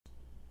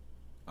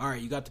All right,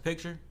 you got the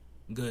picture?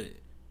 Good.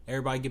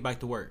 Everybody get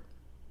back to work.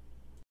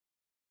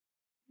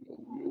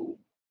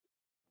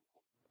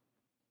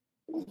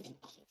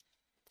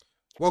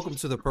 Welcome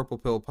to the Purple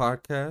Pill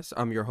Podcast.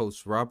 I'm your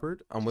host,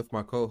 Robert. I'm with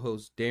my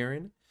co-host,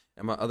 Darren,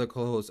 and my other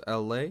co-host,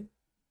 LA.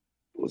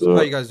 What's So how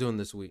up? you guys doing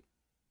this week?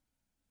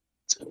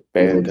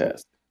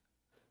 Fantastic.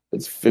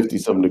 It's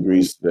 50-something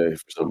degrees today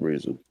for some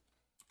reason.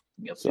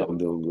 Yep, So I'm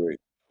doing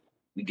great.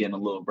 We getting a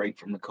little break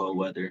from the cold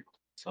weather,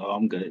 so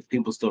I'm good.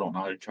 People still don't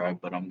know how to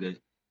drive, but I'm good.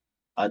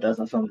 That's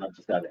not something I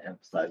just got to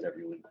emphasize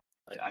every week.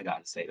 Like I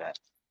gotta say that.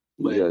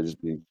 But Yeah,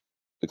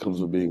 it comes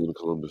with being in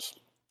Columbus.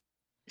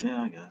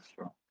 yeah, I guess.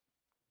 Bro.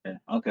 Yeah.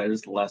 Okay, this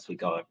is the last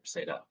week I'll ever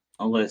say that.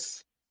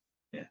 Unless,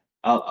 yeah.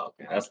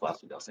 Okay, that's the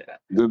last week I'll say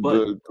that. Did But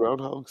the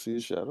groundhog see a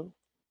shadow?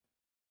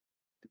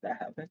 did that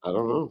happen? I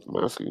don't know.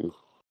 I'm asking you.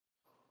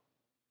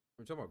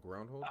 We're talking about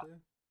Groundhog Day?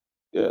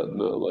 Yeah,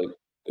 no, like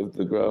if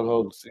the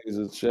groundhog sees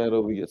its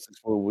shadow, we get 6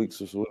 more weeks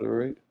of winter,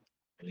 right?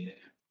 Yeah.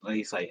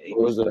 Like it's like 8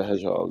 Or is weeks. it a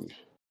hedgehog?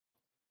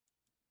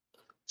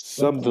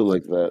 Something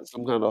like that.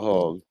 Some kind of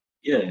hog.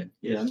 Yeah, I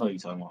know what you're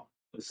talking about.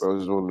 I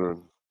was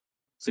wondering.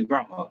 It's a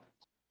groundhog.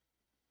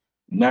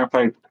 Matter of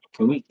fact,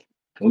 can we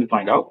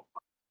find out?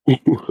 Yeah,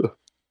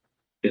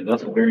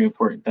 that's a very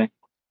important thing.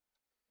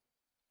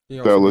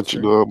 That'll let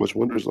you know how much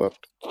winter's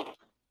left.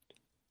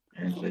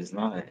 And if it's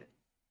not,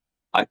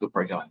 I could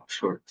break out my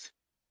shorts.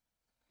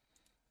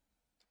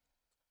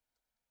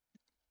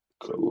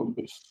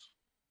 Columbus.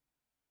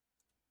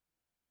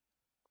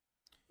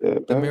 Yeah,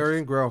 The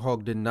Marion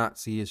Groundhog did not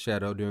see his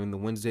shadow during the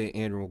Wednesday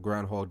annual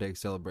Groundhog Day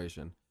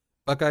celebration.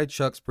 Buckeye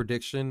Chuck's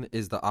prediction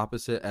is the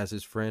opposite as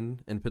his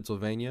friend in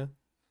Pennsylvania.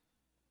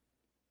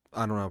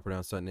 I don't know how to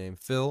pronounce that name.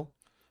 Phil,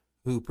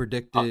 who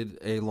predicted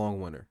a long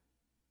winter.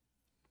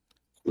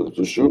 It's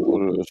a short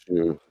winter this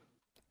year.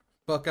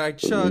 Buckeye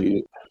Chuck.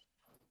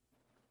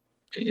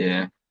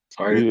 Yeah.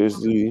 Sorry. He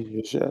see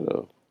his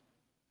shadow.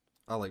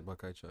 I like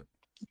Buckeye Chuck.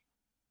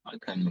 I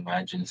couldn't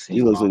imagine seeing.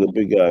 He looks like a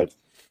big guy.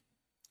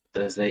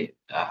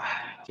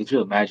 Could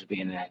you imagine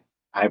being in that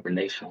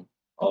hibernation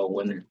all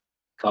winter,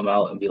 come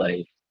out and be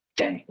like,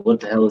 "Dang, what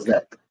the hell is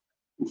that?"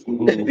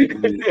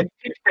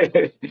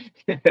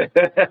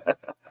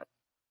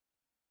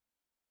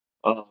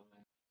 Oh,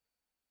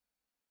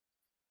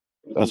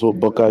 that's what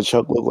Buckeye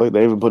Chuck looked like.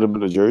 They even put him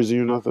in a jersey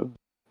or nothing.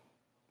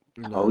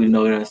 No. We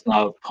know that's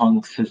not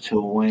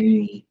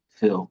Punxsutawney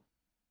Phil.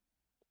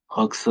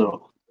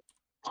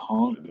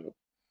 Punk.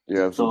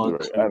 Yeah, absolutely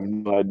right. I have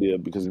no idea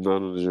because he's not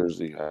in the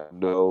jersey. I have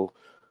no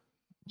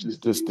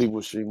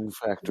distinguishing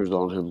factors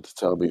on him to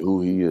tell me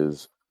who he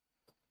is.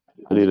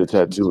 I need a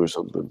tattoo or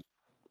something.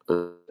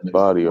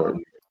 Body art. I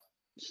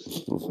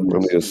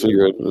need a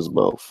cigarette in his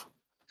mouth.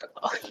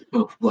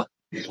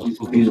 He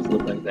just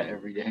look like that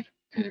every day.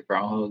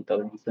 Groundhog,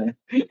 that's what I'm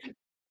saying.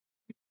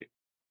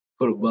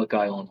 Put a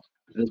Buckeye on.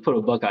 Let's put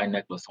a Buckeye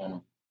necklace on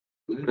him.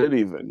 And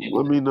even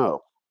let me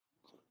know.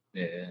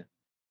 Yeah.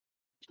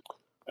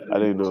 I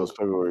didn't know it was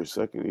February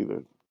 2nd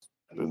either.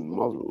 In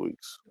multiple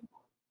weeks.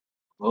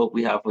 Well,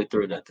 we halfway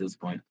through it at this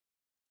point.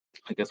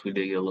 I guess we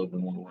did get a little bit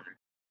more winter.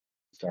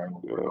 Sorry,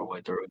 we're our way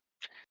through it.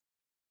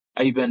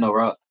 How you been, though,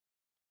 Rob?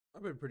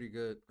 I've been pretty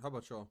good. How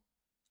about y'all?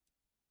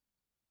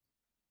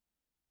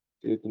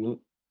 Pretty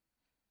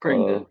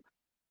good.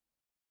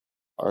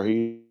 Our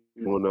heat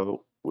went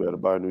out. We had to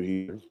buy a new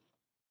heater.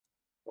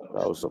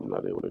 That was something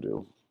I didn't want to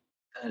do.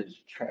 That is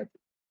tragic.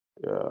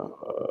 Yeah.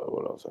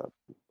 What else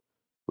happened?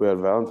 We had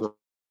Valentine's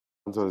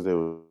Day.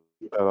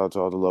 Shout out to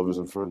all the lovers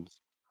and friends.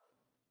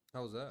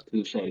 How was that?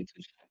 Touche.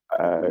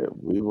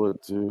 We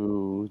went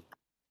to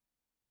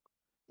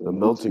the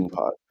Melting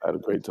Pot. Had a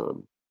great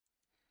time.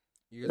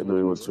 And then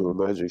we went to a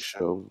magic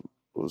show.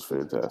 It was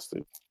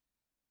fantastic.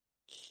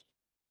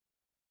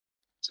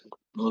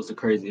 What was the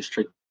craziest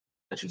trick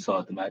that you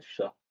saw at the magic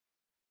show?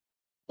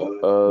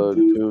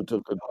 Dude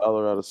took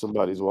 $1 out of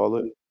somebody's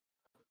wallet.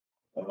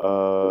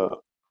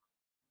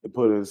 They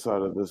put it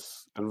inside of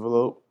this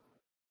envelope,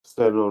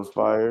 set it on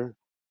fire,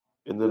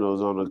 and then it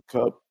was on a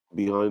cup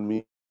behind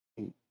me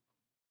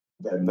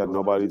that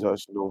nobody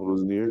touched, no one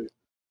was near,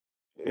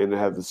 and it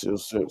had the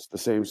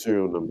same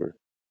serial number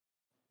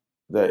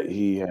that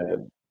he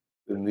had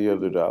in the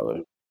other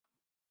dollar.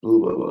 Blew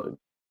my mind.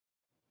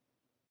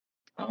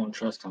 I don't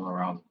trust him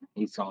around.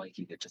 He sounded like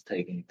he could just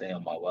take anything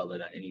on my wallet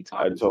at any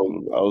time. I told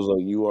him, I was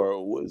like, "You are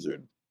a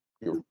wizard.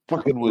 You're a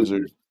fucking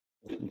wizard."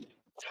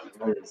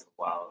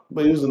 Wow.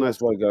 But he was a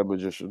nice white guy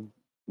magician.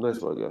 Nice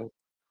white guy.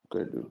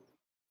 Great dude.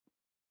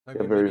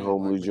 Yeah, very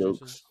homely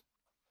jokes.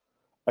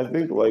 I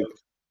think, like,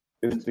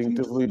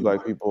 instinctively,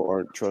 black people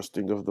aren't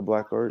trusting of the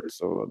black art,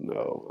 so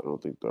no, I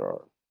don't think there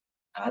are.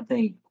 I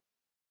think,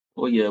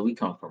 well, yeah, we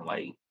come from,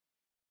 like,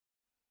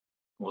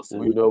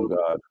 we know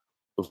God.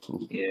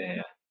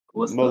 Yeah.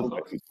 What's most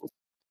black people?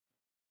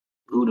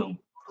 Voodoo.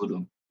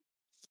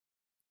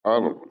 I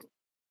don't know.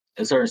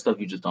 There's certain stuff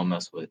you just don't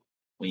mess with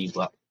when you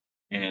black.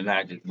 And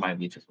magic might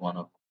be just one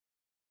of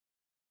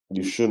them.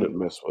 You shouldn't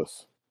mess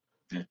with.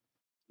 Yeah.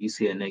 You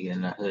see a nigga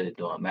in the hood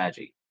doing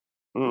magic.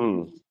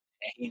 And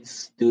he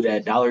do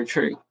that dollar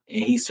trick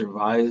and he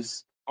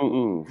survives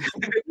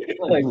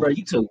Like, bro,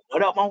 you took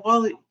what out my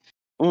wallet?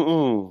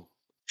 Mm-mm.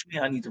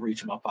 I need to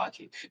reach in my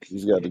pocket.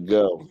 He's got to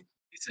go.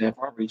 He said, if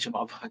I reach in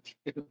my pocket.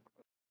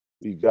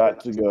 You got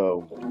to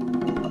go.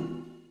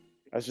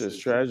 That's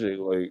just tragic.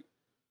 Like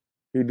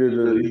he did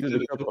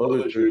a couple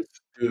other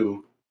tricks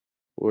too,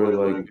 where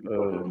like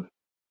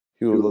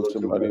he would look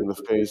somebody in the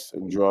face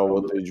and draw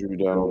what they drew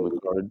down on the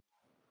card.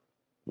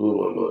 Blew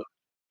my mind.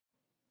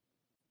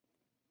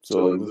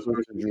 So like this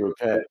person drew a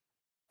cat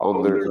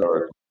on their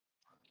card,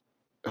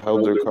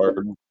 held their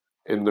card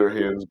in their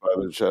hands by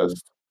their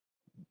chest.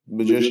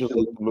 Magician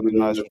looked them in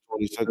the eyes for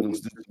 20 seconds,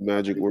 did some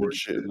magic word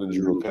shit, and then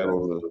drew a cat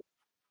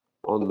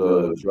on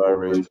the dry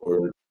erase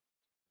board.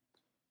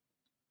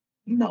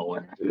 No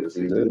one. Yes,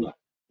 he did.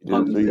 He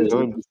did it 3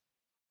 times.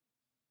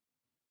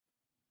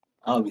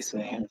 I'll be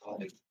saying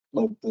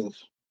like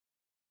this.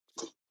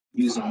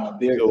 Using my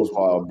beard. It was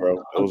wild,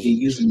 bro. I'll be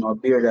using my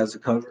beard as a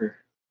cover.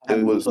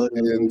 It was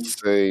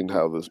insane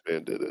how this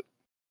man did it.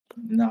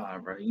 Nah,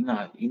 bro. You're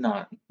not.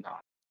 Nah.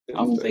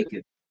 I'm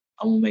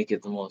gonna make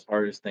it the most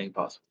hardest thing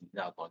possible.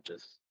 You're not gonna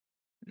just.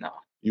 Nah.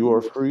 You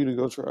are free to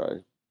go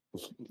try.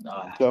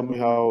 Nah. Tell me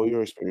how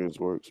your experience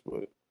works,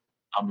 but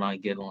I'm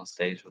not getting on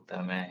stage with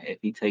that man. If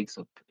he takes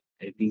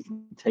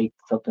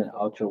something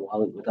out your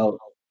wallet without.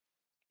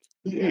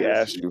 he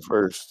asked you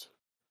first.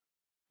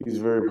 He's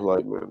very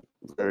polite, man.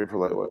 Very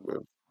polite white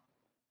man.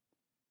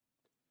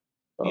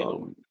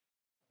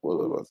 What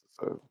was I about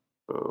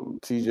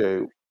to say?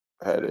 TJ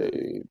had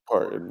a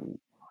part in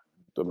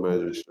the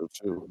magic show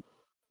too,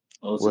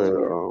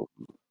 where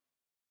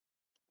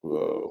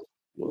what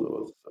was I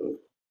about to say?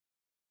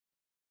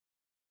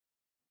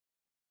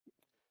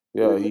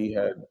 Yeah, he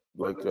had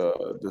like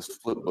this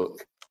flip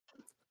book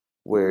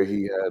where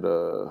he had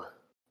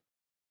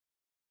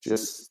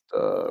just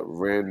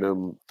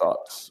random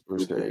thoughts or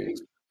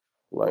sayings,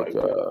 like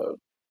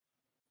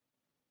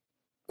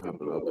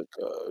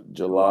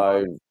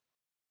July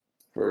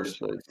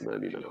 1st,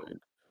 1999,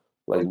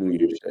 like New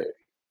Year's Day,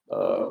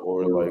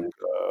 or like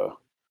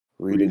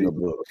reading a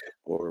book,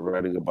 or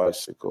riding a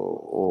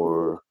bicycle,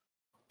 or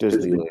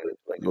Disneyland.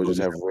 Like he would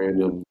just have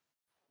random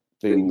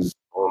things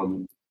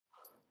on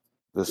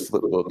this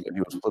flip book, and he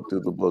would flip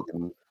through the book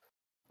and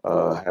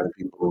have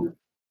people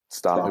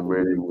stop him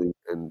randomly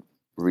and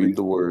read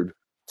the word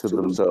to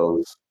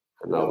themselves,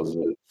 and that was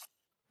it.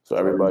 So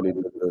everybody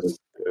did this,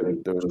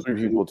 and there was 3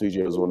 people.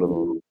 TJ was one of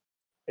them,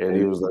 and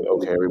he was like,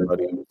 "Okay,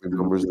 everybody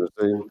remembers their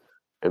thing,"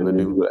 and the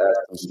dude would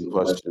ask them some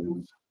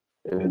questions,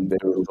 and they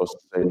were supposed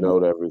to say no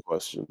to every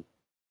question.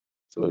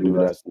 So the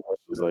dude asked them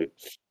questions like,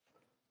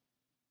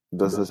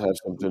 "Does this have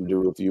something to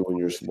do with you when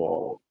you're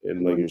small?"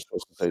 And like you're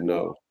supposed to say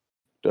no.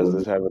 "Does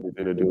this have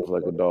anything to do with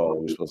like a doll?"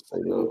 And you're supposed to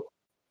say no.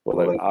 But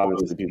like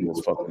obviously people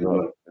was fucking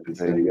up and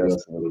saying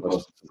yes to the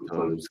questions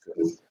sometimes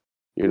because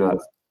you're not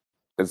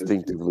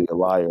instinctively a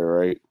liar,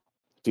 right?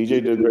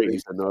 TJ did great. He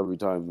said no every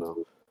time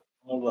though.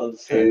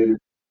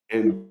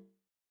 And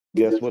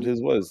guess what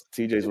his was?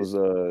 TJ's was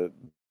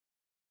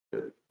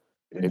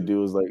and dude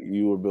was like,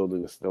 "You were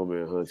building a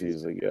snowman, huh?" TJ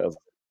was like, "Yeah." I was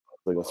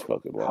like, "That's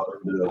fucking wild."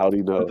 How do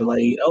you know?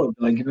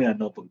 Like, give me that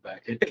notebook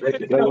back.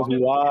 That was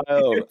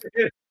wild.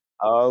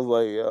 I was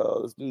like,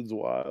 "Yo, this dude's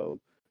wild."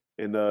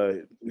 And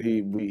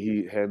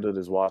he handed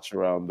his watch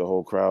around the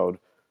whole crowd,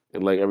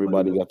 and like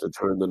everybody got to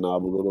turn the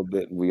knob a little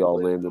bit, and we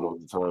all landed on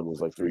the time. It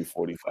was like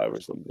 3:45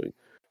 or something.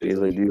 And he's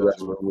like, "Do you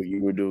guys remember what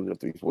you were doing at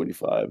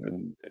 3:45?"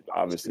 And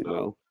obviously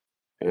no.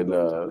 And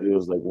he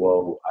was like,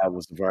 "Well, I have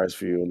a surprise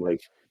for you." And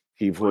like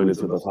he pointed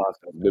to the clock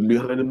that had been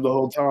behind him the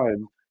whole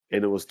time,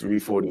 and it was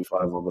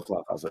 3:45 on the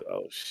clock. I was like,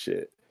 "Oh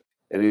shit."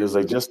 And he was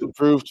like, "Just to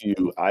prove to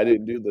you, I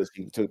didn't do this."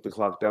 He took the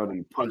clock down and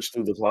he punched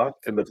through the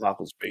clock, and the clock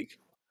was fake.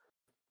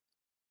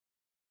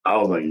 I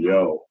was like,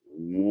 "Yo,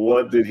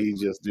 what did he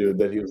just do?"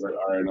 Then he was like,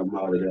 "All right, I'm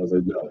out of here." I was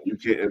like, "No, you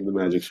can't end the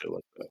magic show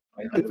like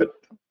that."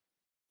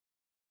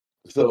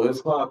 So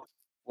his clock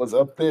was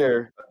up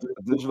there,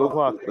 a digital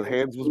clock. The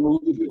hands was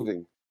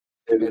moving,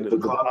 and the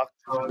clock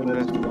didn't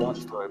match the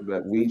watch time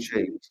that we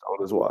changed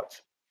on his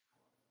watch.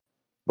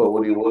 But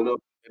when he went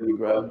up and he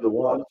grabbed the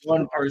watch,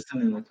 one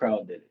person in the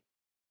crowd did it.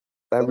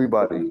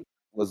 everybody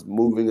was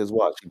moving his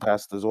watch. He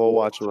passed his whole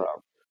watch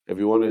around. If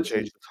you wanted to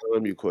change the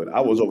time, you could. I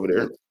was over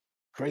there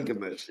cranking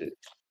that shit.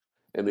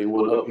 And they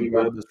went up, he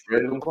grabbed this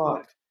random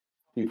clock.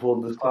 He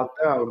pulled this clock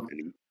down and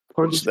he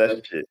punched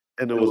that shit.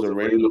 And there was a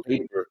random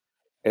paper.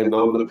 And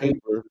on the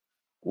paper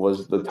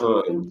was the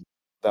time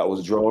that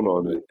was drawn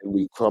on it. And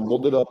we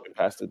crumbled it up and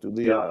passed it through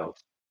the aisle.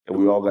 And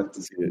we all got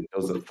to see it. It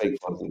was a fake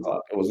fucking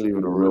clock. It wasn't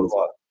even a real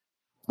clock.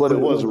 But it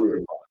was a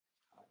real clock.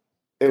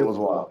 It was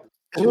wild.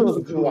 It was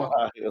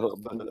wild.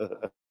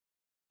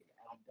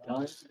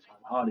 I'm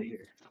out of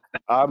here.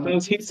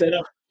 He said,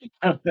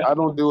 I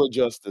don't do it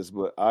justice,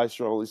 but I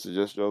strongly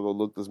suggest y'all go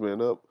look this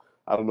man up.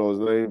 I don't know his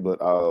name, but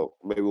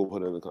maybe we'll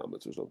put it in the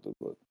comments or something.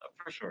 But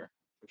for sure.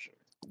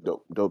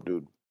 Dope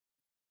dude.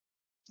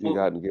 He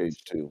got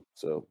engaged too,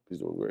 so he's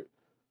doing great.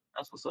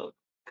 That's what's up.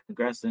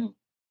 Congrats to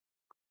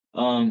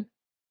him.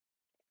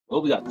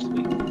 What we got this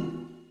week?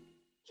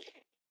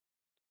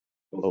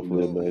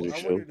 Hopefully a magic I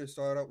show. wanted to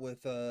start out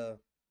with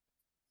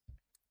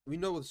we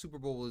know the Super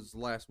Bowl was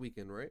last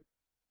weekend, right?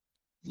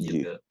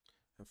 Yeah.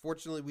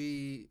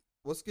 Unfortunately,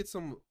 let's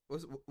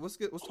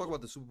talk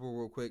about the Super Bowl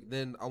real quick.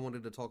 Then I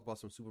wanted to talk about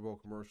some Super Bowl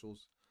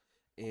commercials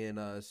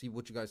and see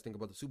what you guys think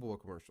about the Super Bowl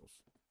commercials.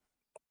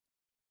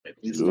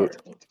 You Do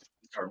it.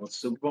 start with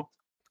Super Bowl.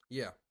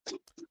 Yeah, It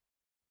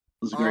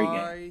was a great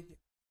game.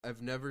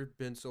 I've never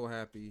been so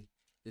happy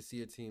to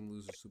see a team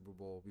lose a Super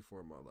Bowl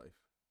before in my life.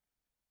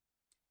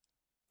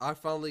 I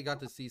finally got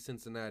to see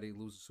Cincinnati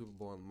lose a Super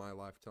Bowl in my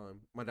lifetime.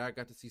 My dad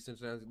got to see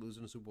Cincinnati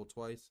losing a Super Bowl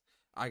twice.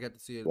 I got to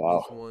see it at Wow.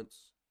 least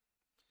once.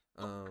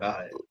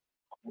 God.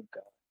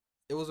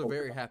 It was a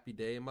very happy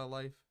day in my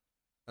life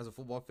as a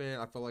football fan.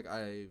 I felt like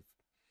I've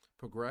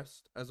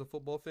progressed as a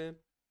football fan.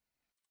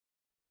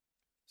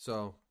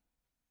 So,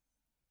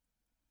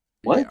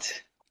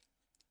 What?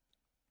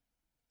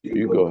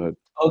 You go ahead.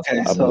 Okay,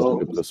 I'm so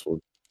gonna skip this one.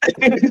 I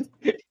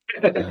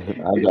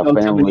got too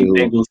many family who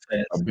Bengals A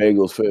fans.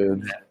 Bengals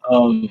fan.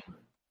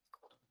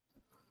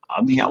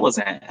 I mean, I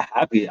wasn't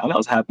happy. I mean, I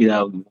was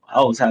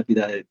happy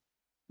that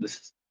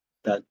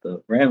that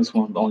the Rams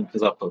won only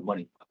because I put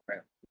money on the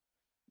Rams.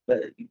 But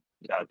you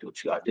gotta do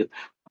what you gotta do.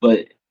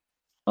 But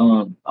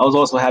I was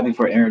also happy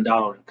for Aaron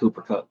Donald and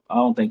Cooper Kupp. I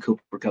don't think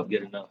Cooper Kupp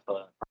get enough.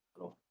 I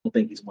don't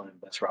think he's one of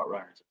the best route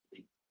runners.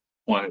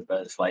 One of the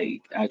best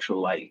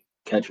actual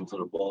catchers of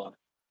the ball,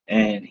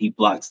 and he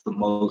blocks the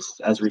most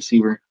as a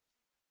receiver.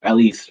 At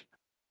least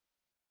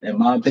in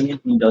my opinion,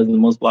 he does the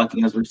most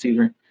blocking as a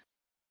receiver,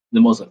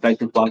 the most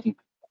effective blocking.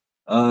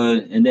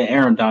 And then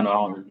Aaron Donald, I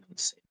don't really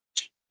say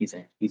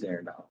much. He's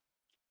Aaron Donald.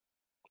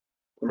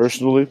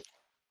 Personally,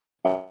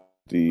 I want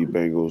the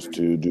Bengals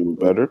to do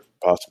better,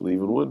 possibly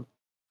even win.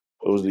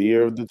 It was the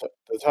year of the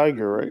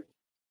Tiger, right?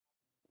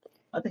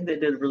 I think they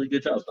did a really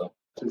good job though.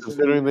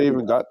 Considering they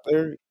even got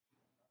there,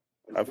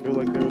 I feel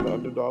like they're the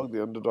underdog.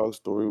 The underdog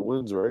story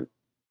wins, right?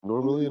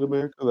 Normally in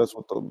America, that's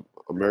what the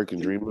American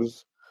dream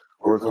is.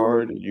 Work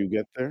hard and you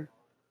get there.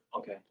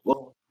 Okay.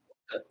 Well,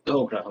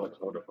 hold up.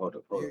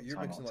 you're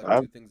Time mixing out.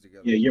 like two things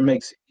together. Yeah, you're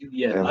mixing.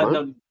 Yeah, Am I I?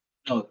 know.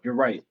 No, you're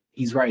right.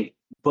 He's right.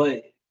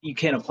 But you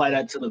can't apply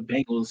that to the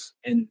Bengals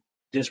and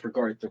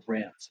disregard the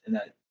Rams, and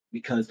that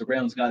because the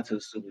Rams got to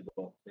the Super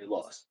Bowl, they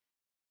lost.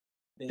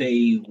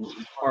 They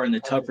are in a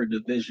tougher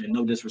division.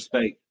 No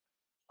disrespect.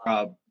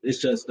 It's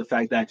just the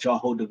fact that y'all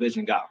whole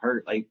division got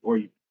hurt, or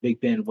Big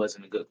Ben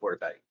wasn't a good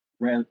quarterback.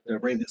 The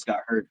Ravens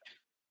got hurt.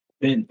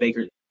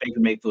 Baker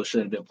Mayfield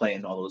shouldn't have been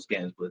playing all those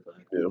games with.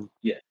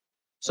 Yeah.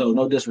 So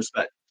no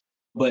disrespect,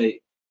 but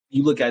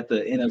you look at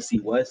the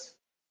NFC West.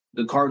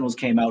 The Cardinals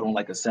came out on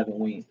like a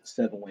seven-win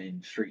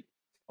streak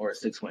or a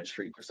 6-win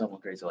streak or something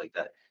crazy like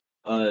that.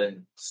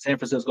 San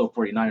Francisco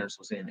 49ers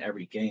was in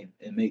every game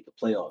and made the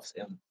playoffs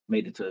and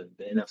made it to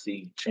the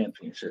NFC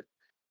Championship.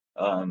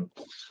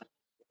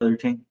 Other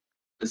team,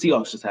 the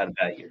Seahawks just had a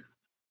bad year.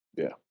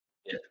 Yeah.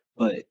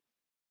 But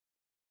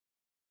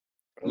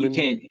you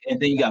can't. And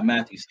then you got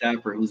Matthew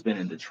Stafford, who's been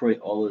in Detroit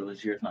all of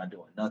those years, not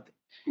doing nothing.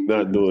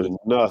 Not doing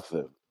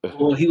nothing.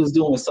 Well, he was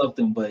doing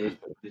something, but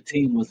the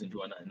team wasn't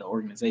doing nothing. The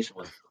organization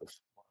wasn't.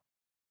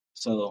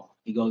 So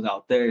he goes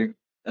out there.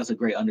 That's a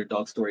great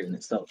underdog story in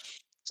itself.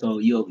 So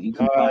you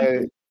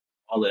combine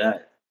all of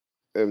that.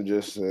 I'm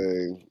just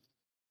saying,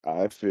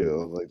 I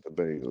feel like the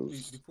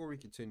Bengals. Before we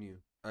continue,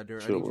 I need you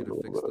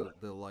to fix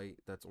the light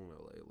that's on LA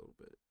a little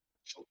bit.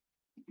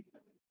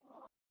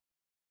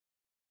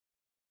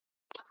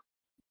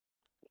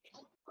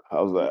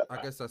 How's that?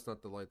 I guess that's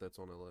not the light that's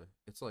on LA.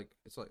 It's like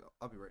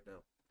I'll be right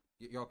now.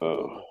 Y'all can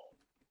talk.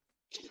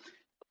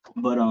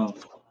 But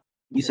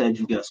you said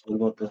you guessed what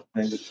about the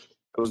Bengals?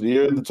 It was the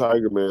year of the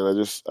Tiger, man.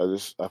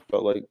 I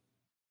felt like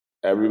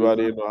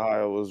everybody in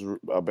Ohio was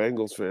a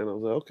Bengals fan. I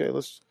was like, okay,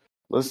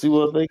 let's see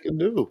what they can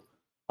do.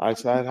 I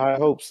had high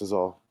hopes, is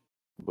all.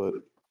 But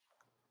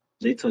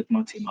they took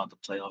my team out the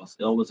playoffs.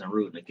 I wasn't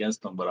rooting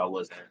against them, but I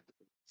wasn't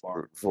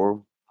for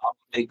them. I'm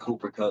a big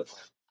Cooper Kupp.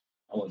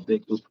 I'm a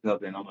big Cooper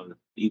Kupp, and I'm an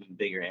even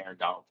bigger Aaron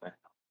Donald fan.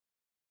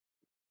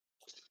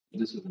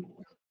 This is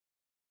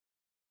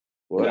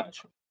what?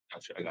 Gotcha.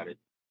 I got it.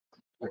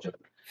 Gotcha.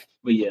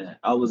 But yeah,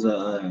 I'm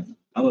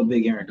a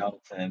big Aaron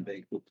Donald fan,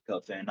 big Cooper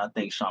Kupp fan. I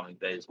think Sean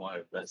McVay is one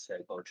of the best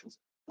head coaches.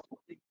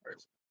 Okay.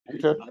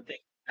 I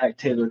think Zach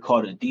Taylor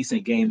called a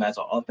decent game as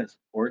an offensive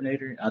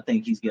coordinator. I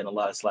think he's getting a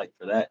lot of slack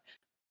for that.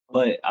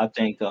 But I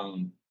think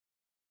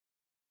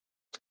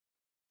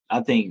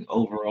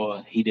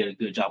overall he did a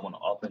good job on the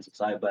offensive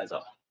side. But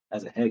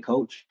as a head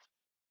coach,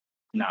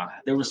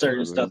 there was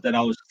certain stuff that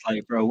I was just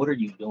like, bro, what are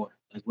you doing?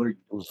 Like, what are you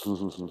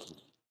doing?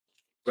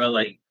 Bro,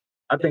 like,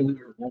 I think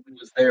when we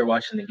was there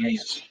watching the game,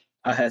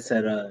 I had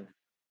said,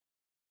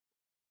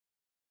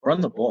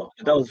 run the ball.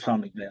 If that was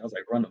Sean McVay, I was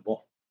like, run the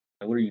ball.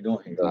 Like, what are you doing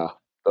here?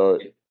 Throw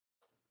it.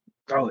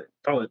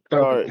 Throw it.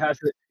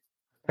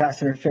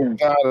 Pass interference.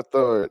 Gotta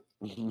throw it.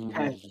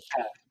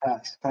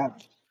 Pass.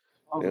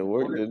 It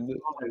worked, didn't it?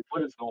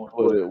 What is going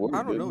on?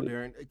 I don't know,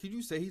 Darren. Could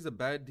you say he's a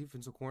bad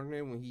defensive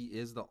coordinator when he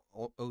is the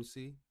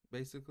OC,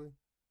 basically?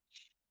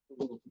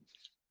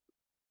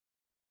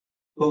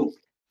 Who?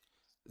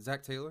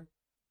 Zach Taylor?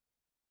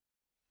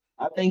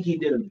 I think he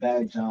did a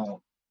bad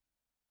job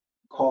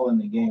calling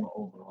the game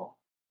overall.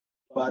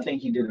 But I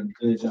think he did a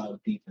good job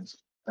of defense.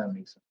 If that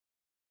makes sense.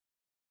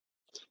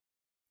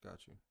 Got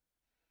you.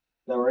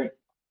 Is that right?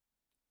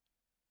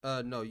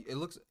 No, it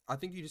looks. I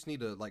think you just need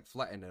to like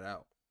flatten it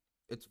out.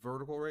 It's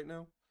vertical right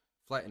now.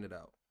 Flatten it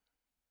out.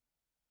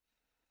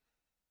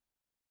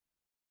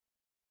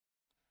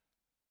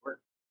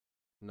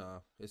 Nah,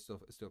 it's still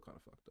kind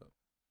of fucked up.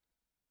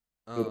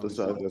 Put the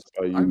side that's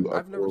by you I've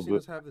up a never little seen bit.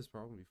 us have this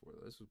problem before.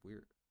 Though. This is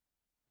weird.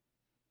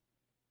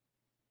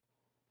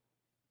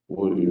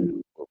 What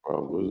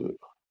problem is it?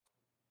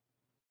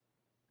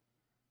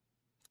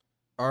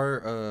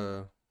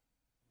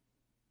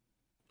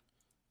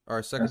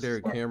 Our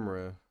secondary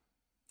camera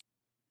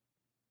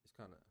is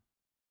kind of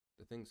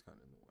the thing's kind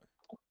of in the way.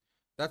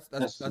 That's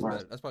bad.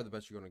 That's probably the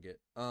best you're gonna get.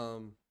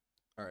 All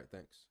right,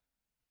 thanks.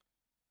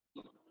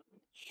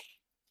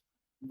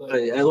 But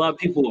a lot of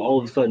people all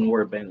of a sudden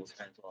were Bengals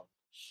fans.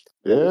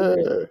 Yeah.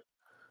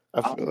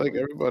 I feel like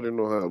everybody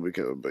know how to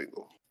become a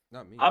Bengal.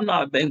 Not me. I'm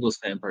not a Bengals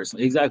fan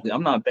personally. Exactly.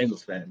 I'm not a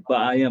Bengals fan, but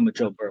I am a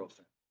Joe Burrow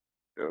fan.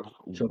 Yeah.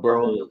 Joe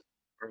Burrow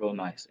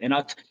nice. And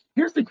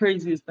here's the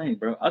craziest thing,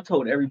 bro. I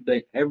told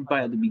everybody at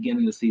the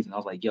beginning of the season, I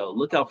was like, yo,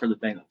 look out for the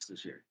Bengals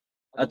this year.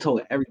 I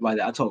told everybody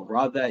that. I told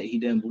Rob that. He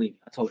didn't believe me.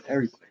 I told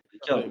everybody.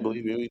 I didn't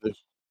believe you either.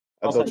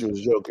 I thought you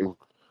was joking.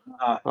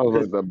 I was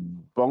Because like, the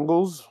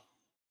Bungles?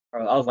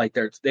 I was like,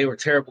 they were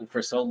terrible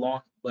for so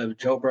long, but if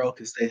Joe Burrow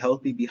could stay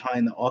healthy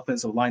behind the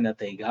offensive line that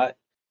they got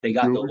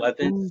the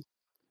weapons,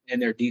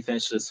 and their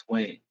defense just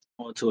went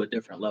onto a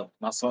different level.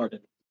 And I saw it in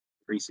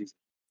preseason.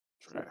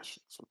 Trash.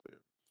 That's what they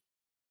are.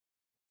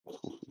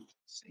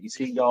 You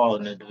see y'all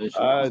in the division.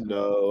 I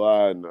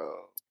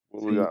know.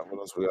 What we got? What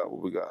else we got?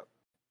 What we got?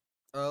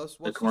 Let's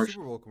watch the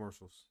Super Bowl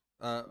commercials.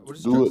 We'll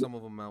just check some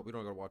of them out. We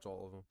don't gotta watch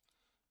all of them,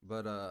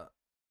 but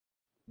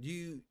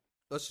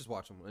let's just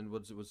watch them and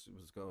let's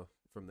go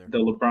from there. The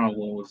LeBron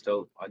one was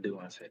dope. I do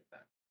want to say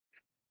that.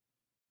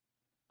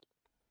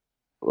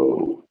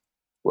 Oh,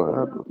 what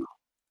happened?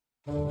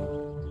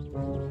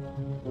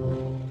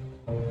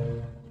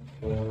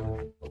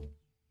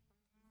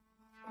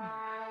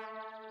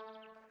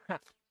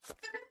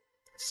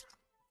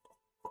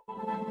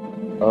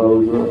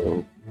 Oh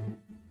no.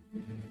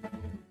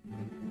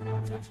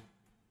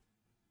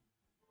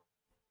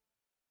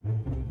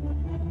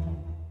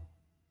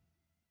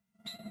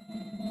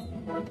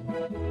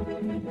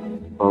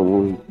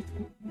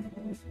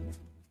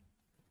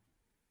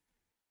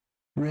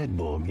 Red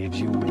Bull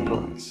gives you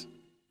wings.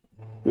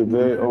 Did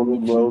they only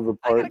blow the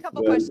part that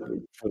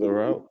for the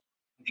route?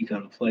 He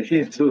gonna play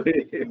into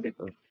it.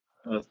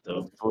 That's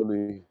dope. That's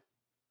funny.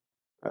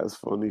 That's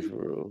funny for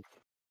real.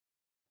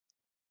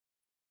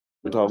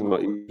 We're talking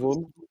about each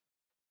one.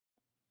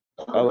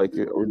 I like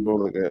it. We're doing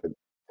like a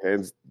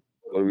hands.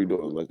 What are we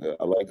doing? Like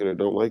I like it or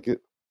don't like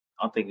it?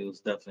 I think it was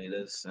definitely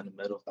this in the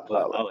middle, but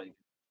I like it.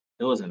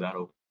 It wasn't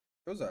battle.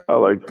 I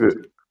liked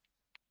it.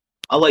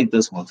 I like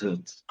this one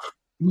too.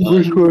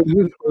 Which one?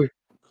 This one?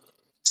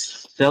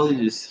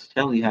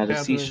 Shelly had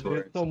a seashore.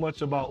 It's so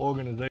much about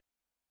organization.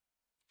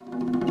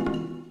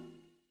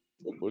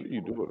 What are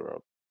you doing,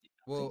 Rob?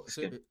 Well,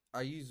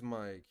 I use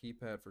my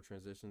keypad for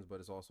transitions, but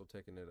it's also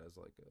taking it as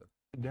like a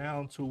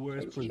down to where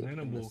it's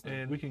presentable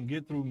and we can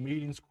get through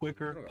meetings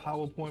quicker.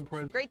 PowerPoint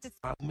presentation. Great to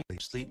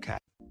sleep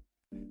cat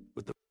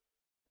with the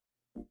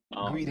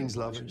greetings,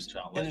 lovers.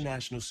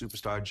 International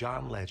superstar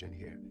John Legend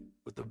here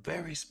with a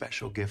very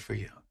special gift for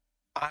you.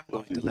 I'm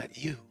going to let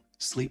you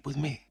sleep with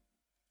me.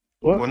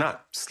 What? Well,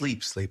 not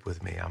sleep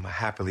with me. I'm a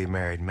happily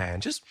married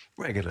man. Just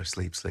regular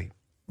sleep.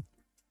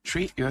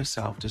 Treat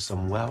yourself to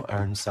some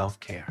well-earned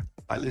self-care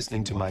by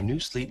listening to my new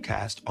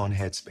Sleepcast on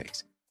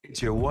Headspace.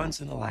 It's your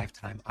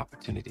once-in-a-lifetime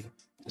opportunity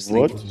to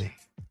sleep with me.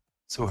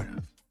 Sort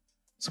of.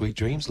 Sweet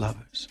dreams,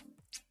 lovers.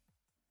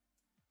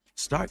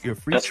 Start your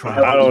free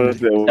trial. I don't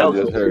understand what I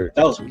just heard.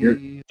 That was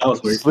weird.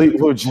 Sleep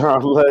with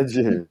John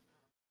Legend.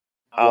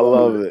 I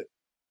love it.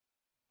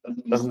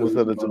 I'm gonna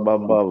send it to my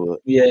mama.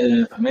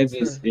 Yeah, maybe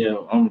it's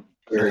I'm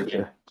very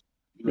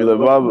Be like,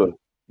 mama,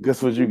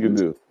 guess what you can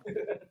do?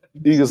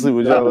 You can sleep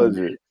with John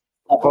Legend.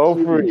 For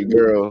free,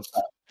 girl.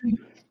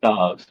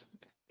 Stop.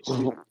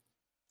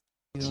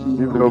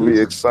 You're gonna be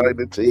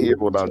excited to hear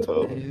what I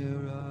told you.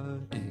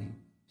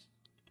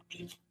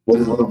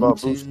 What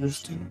about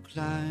boosters?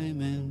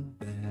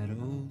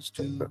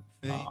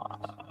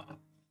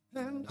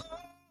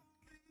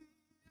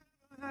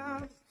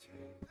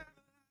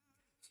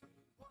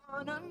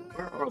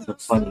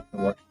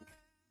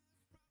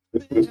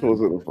 This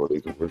wasn't a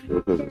funny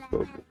commercial because it's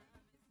funny.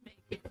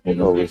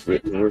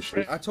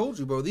 I told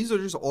you, bro. These are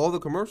just all the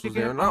commercials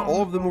there. Not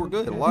all of them were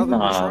good. A lot of them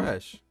were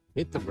trash.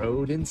 Hit the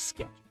road and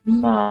sketch.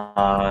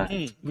 That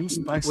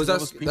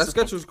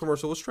Skechers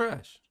commercial was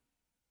trash.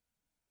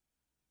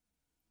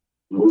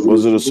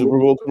 Was it a Super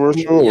Bowl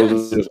commercial or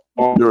was it just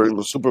during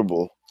the Super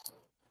Bowl?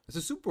 It's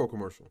a Super Bowl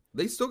commercial.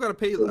 They still got to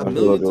pay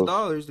millions of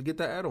dollars to get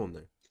that ad on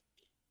there.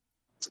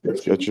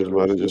 Skechers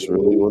might have just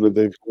really wanted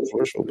their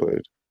commercial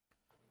played.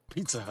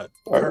 Pizza Hut.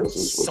 All right,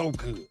 So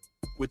good.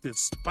 With this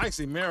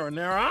spicy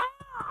marinara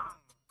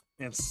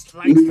and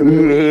slice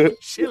them.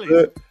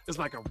 Chili's is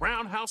like a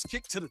roundhouse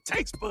kick to the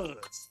taste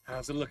buds.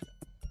 How's it looking?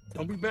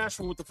 Don't be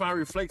bashful with the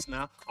fiery flakes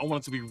now. I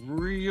want it to be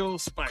real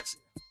spicy.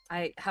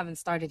 I haven't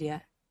started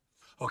yet.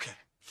 Okay,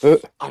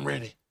 I'm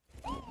ready.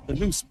 The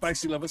new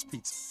Spicy Lovers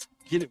Pizza.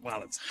 Get it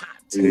while it's hot.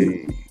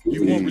 Hey,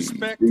 You want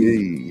respect?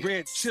 hey.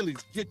 Red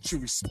Chili's get you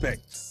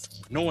respect.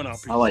 No one out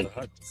I like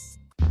Hut.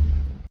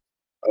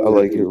 I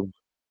like him.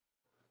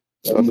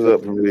 Thumbs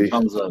up for me.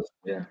 thumbs up.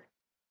 Yeah.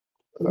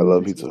 I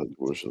love Pizza Hut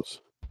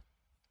commercials.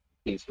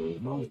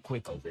 Move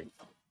quickly,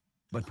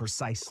 but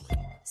precisely.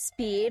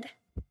 Speed.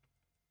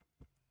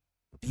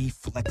 Be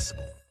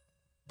flexible,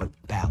 but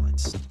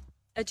balanced.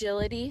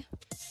 Agility.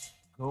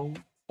 Go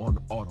on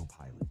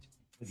autopilot,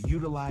 but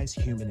utilize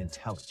human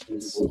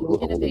intelligence.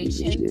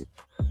 Innovation.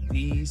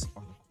 These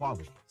are the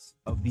qualities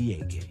of the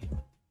A game.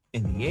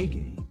 And the A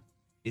game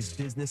is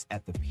business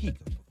at the peak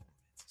of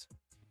performance.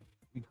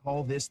 We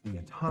call this the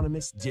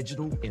Autonomous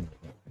Digital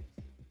Enterprise,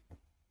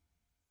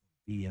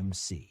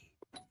 BMC.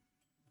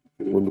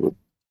 I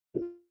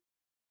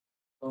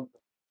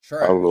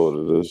don't know what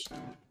it is.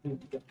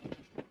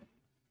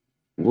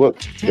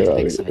 What? Get out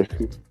of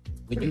here.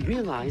 When you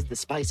realize the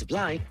spice of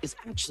life is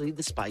actually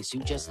the spice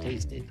you just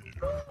tasted.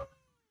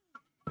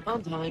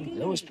 On time,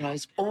 lowest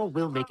price, or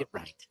we'll make it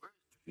right.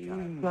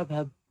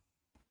 Grubhub.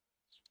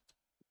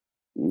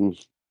 Not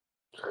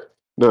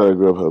a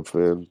Grubhub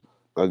fan.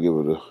 I'll give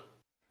it a.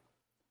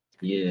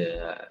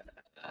 Yeah.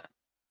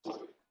 I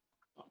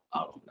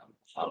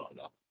don't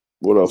know.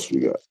 What else we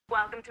got?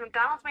 Welcome to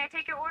McDonald's. May I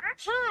take your order?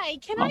 Hi,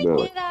 can I I No.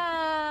 get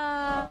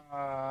a?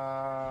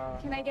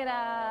 Can I get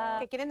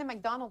a? Get in the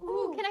McDonald's.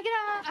 Ooh, can I get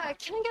a?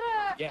 Can I get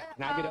a? Yeah,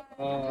 can I get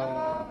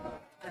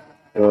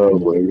Oh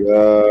my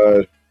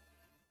god.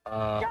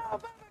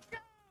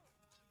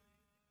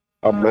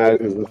 I'm mad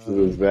because this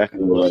is exactly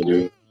what I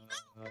do.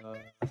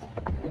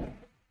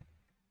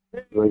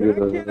 Can I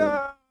get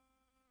a-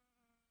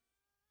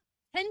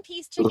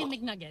 10-piece chicken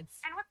McNuggets.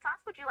 And what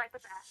sauce would you like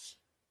with that?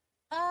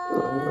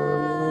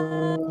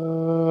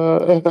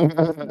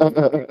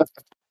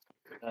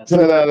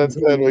 10 out of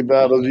 10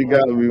 McDonald's, you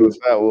gotta be with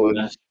that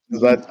one.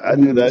 Because I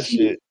do that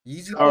shit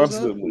Yeezy pulled up.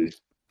 constantly.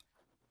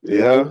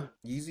 Yeah?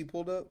 Yeezy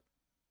pulled up.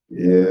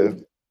 Yeah.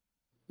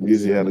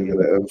 Easy had to get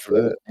an M for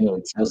that.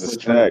 That's It's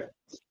stacked.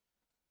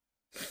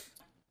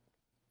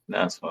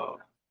 all.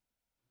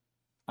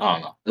 I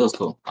don't know. It was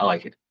cool. I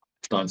like it.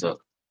 Thumbs up.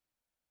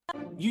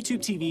 YouTube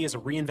TV is a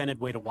reinvented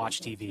way to watch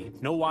TV.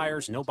 No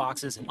wires, no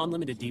boxes, and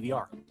unlimited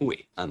DVR.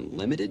 Wait,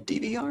 unlimited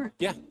DVR?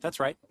 Yeah, that's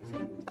right.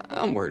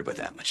 I'm worried what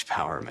that much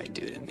power might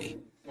do to me.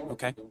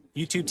 Okay.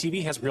 YouTube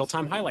TV has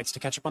real-time highlights to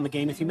catch up on the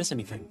game if you miss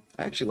anything.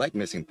 I actually like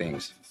missing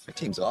things. My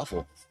team's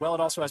awful. Well,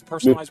 it also has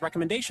personalized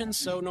recommendations,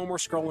 so no more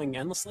scrolling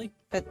endlessly.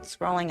 But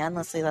scrolling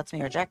endlessly lets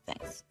me reject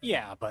things.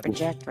 Yeah, but...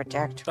 Reject.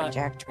 All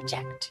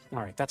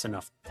right, that's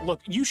enough. Look,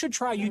 you should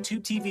try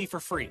YouTube TV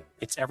for free.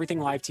 It's everything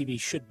live TV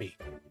should be.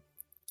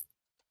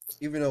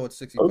 Even though it's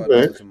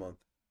 $65 a month.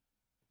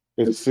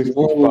 It's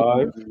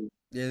 65.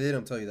 Yeah, they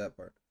don't tell you that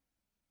part.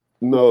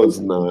 No, it's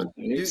not.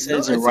 It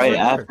says it right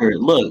after.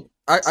 Look,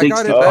 I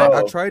got it back.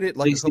 I tried it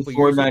like a couple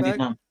years back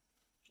 $64.99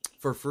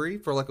 for free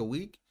for like a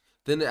week.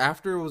 Then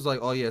after it was like,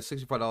 oh yeah,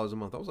 $65 a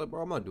month. I was like,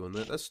 bro, I'm not doing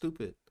that. That's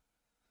stupid.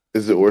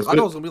 Is it worth I it?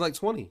 know it's gonna be like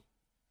 20.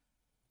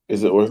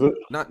 Is it worth it?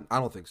 I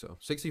don't think so.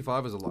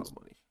 65 is a lot of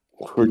money.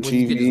 For when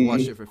you can just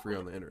watch TV? it for free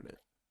on the internet.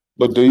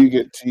 But do you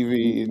get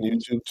TV and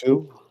YouTube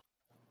too?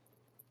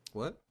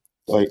 What?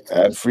 Like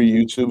ad-free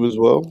YouTube as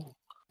well?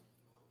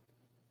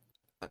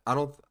 I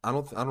don't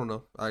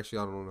know. Actually,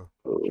 I don't know.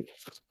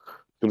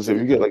 Because if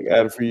you get like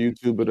ad-free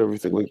YouTube and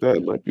everything like that,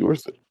 it might be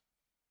worth it.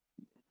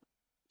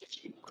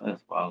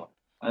 That's wild.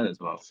 That is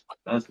wild.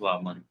 That's a lot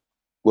of money.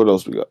 What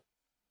else we got?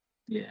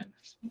 Yeah.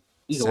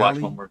 You can watch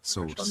Sally one more.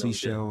 sold commercial, no big deal.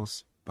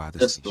 seashells by the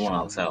Just the one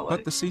seashore. outside, But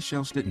like. the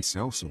seashells didn't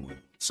sell so well.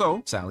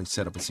 So Sally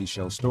set up a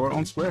seashell store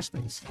on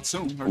Squarespace.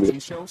 Soon her Yeah.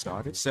 seashells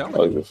started I selling.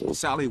 like this one.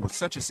 Sally was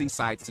such a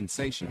seaside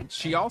sensation.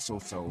 She also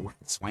sold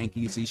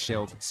swanky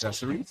seashells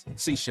accessories,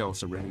 seashell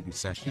serenity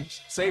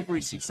sessions,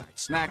 savory seaside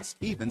snacks,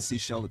 even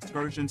seashell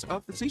excursions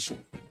of the seashore.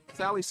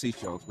 Sally's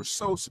seashells were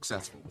so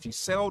successful, she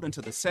sailed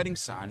into the setting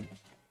sun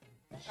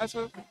as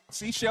a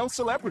seashell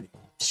celebrity.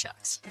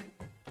 Shucks.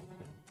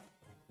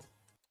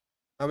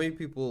 How many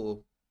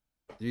people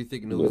do you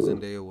think knew who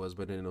Zendaya was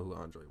but didn't know who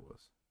Andre was?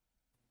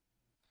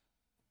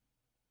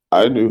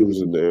 I knew who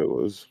Zendaya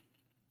was.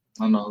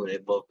 I don't know who they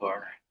both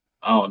are.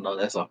 I don't know.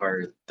 That's a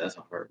hard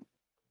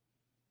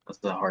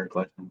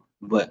question.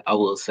 But I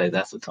will say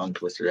that's a tongue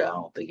twister that I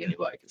don't think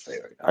anybody can say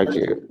right now. I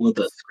can't. With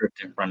the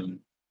script in front of them.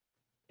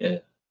 Yeah.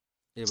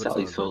 Yeah, but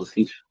Sally it's Soul Andre.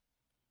 Seashell.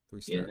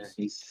 3 Yeah, stars.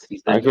 he's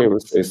I that can't even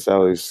guy. say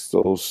Sally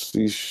stole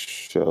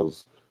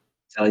seashells.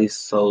 Sally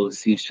sold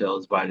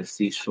seashells by the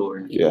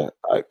seashore. Yeah,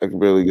 I can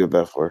barely get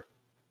that far.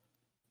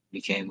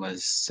 Became a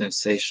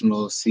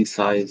sensational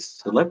seaside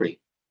celebrity.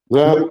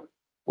 Yeah.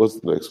 What's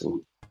the next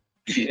one?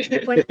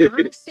 When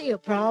I see a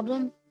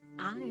problem,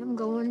 I am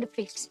going to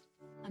fix it.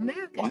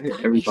 America's Why did got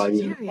a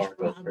everybody in the serious car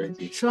go problem,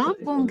 crazy? so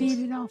I'm going to get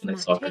it off when my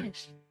they saw her?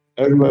 chest.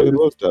 Everybody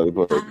loves Dolly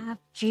Parton.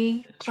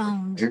 5G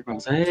phones.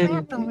 Everyone's hey.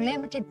 Trapped on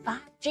limited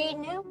 5G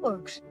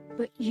networks.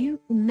 But you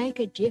can make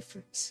a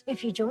difference.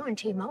 If you join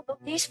T-Mobile,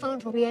 these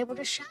phones will be able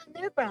to shine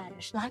their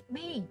brightest, like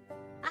me.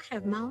 I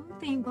have my own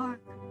theme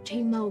park.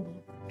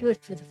 T-Mobile. Do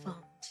it for the phones.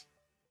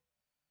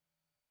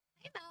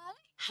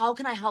 How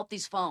can I help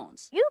these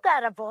phones? You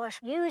got a voice.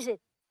 Use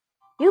it.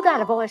 You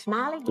got a voice,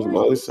 Molly. Is Use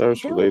Miley it.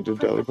 Cyrus Do related to it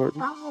for Dolly the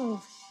Parton?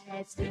 phones.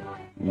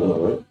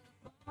 No.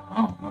 I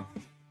don't know.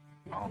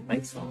 I don't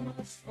think so.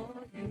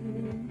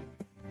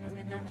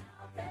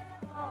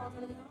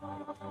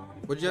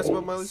 What'd you ask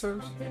about Miley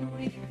Cyrus?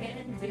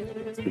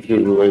 If you're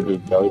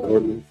related to Dolly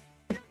Parton?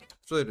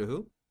 It's related to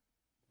who?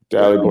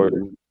 Dolly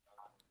Parton.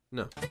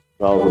 No.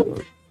 Dolly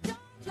Parton.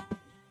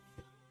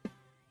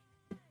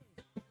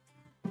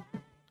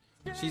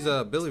 She's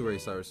Billy Ray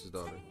Cyrus's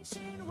daughter.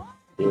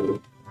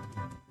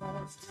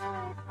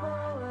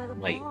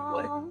 Wait,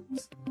 what?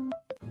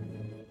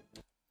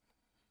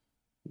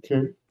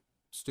 Okay.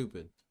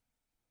 Stupid.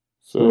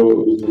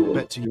 So,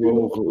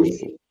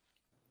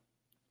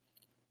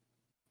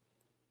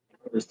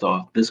 First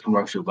off, this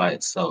commercial by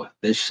itself,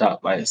 this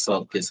shot by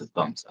itself gets a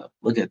thumbs up.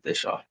 Look at this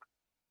shot.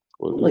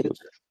 Look at this.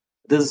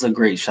 This is a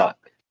great shot.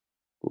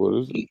 What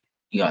is it?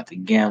 You got the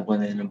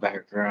gambling in the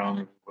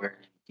background, where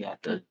you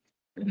got the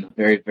in the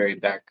very, very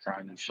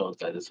background. It shows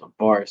that it's a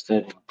bar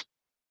setting.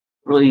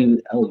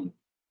 Really elegant.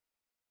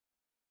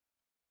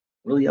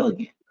 Really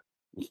elegant.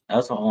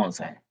 That's all I'm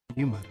saying.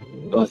 You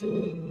might. Go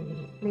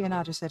ahead.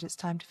 Leonardo said it's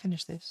time to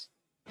finish this.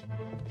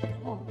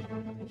 Oh,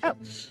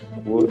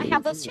 What? I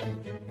have those too.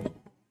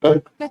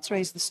 Let's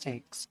raise the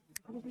stakes.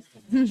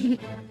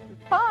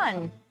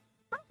 Fun.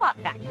 Robot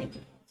Factory.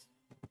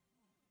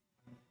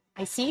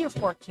 I see your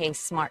 4K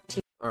smart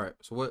TV. All right.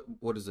 So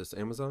what is this?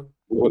 Amazon?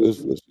 What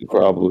is this?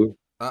 Probably.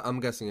 I'm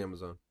guessing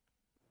Amazon.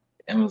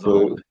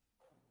 Amazon.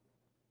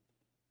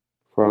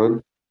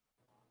 Prime?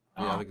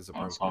 Yeah, I think it's a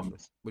Prime commercial.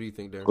 What do you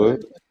think, Darren?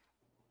 What?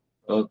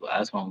 Oh,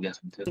 that's what I'm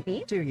guessing too.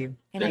 Do you?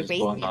 And I There's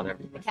raised going the on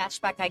everywhere.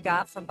 cashback I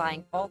got from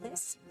buying all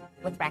this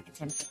with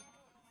Rakuten.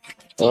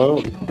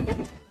 Oh.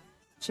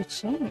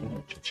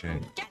 Cha-ching.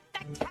 Cha-ching.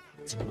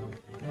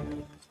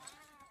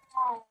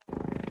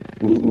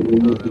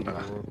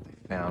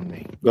 Found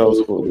me. That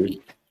was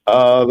funny.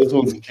 This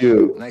one's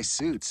cute. Nice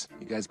suits.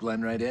 You guys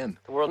blend right in.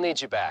 The world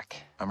needs you back.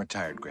 I'm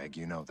retired, Greg.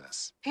 You know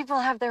this. People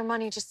have their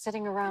money just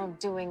sitting around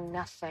doing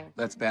nothing.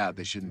 That's bad.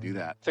 They shouldn't do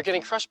that. They're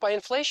getting crushed by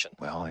inflation.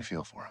 Well, I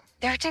feel for them.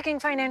 They're taking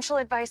financial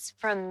advice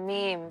from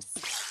memes.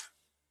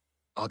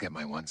 I'll get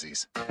my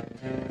onesies.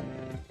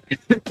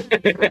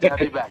 Good to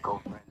have you back,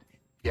 old friend.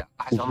 Yeah,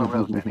 eyes on the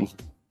road, Benny.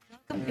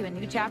 Welcome to a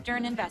new chapter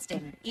in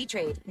investing.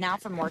 E-Trade, now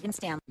from Morgan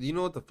Stanley. You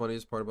know what the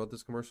funniest part about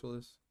this commercial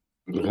is?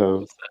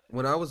 Yeah.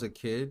 When I was a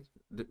kid,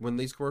 when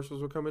these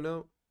commercials were coming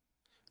out,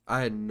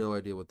 I had no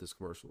idea what this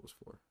commercial was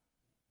for.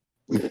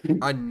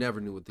 I never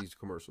knew what these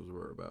commercials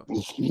were about.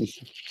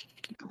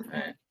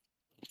 Man.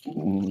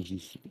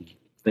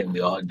 I think we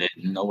all did.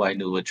 Nobody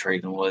knew what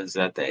trading was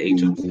at the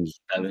age of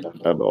 7.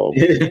 At all.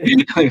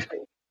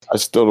 I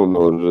still don't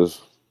know what it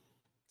is.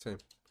 Same.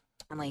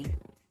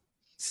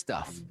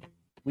 Stuff.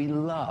 We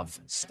love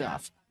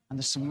stuff. And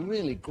there's some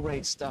really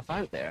great stuff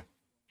out there.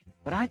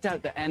 But I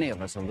doubt that any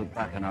of us will look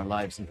back on our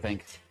lives and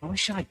think, I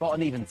wish I'd bought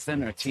an even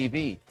thinner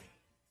TV.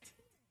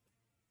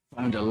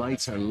 Found a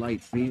lighter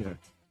light beer.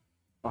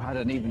 Or had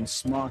an even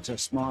smarter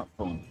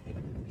smartphone.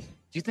 Do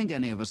you think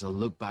any of us will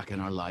look back in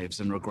our lives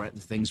and regret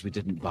the things we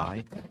didn't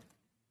buy?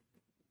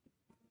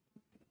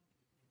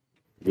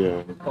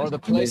 Yeah. Or the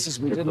places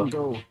we didn't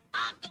go?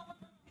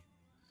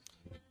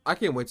 I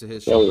can't wait to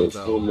his That show was comes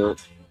so out.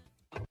 much.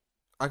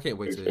 I can't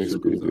wait to his show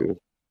comes out.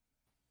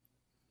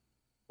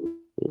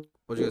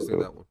 What do you guys think of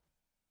that one?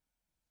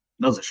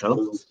 That was a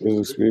show? Is it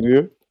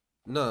Expedia?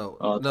 No,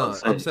 Oh, no,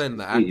 it's I'm saying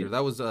the actor. Expedia.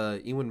 That was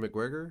Ewan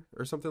McGregor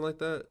or something like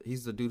that.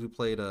 He's the dude who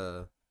played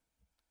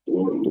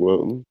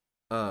Wilton?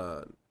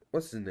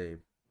 what's his name?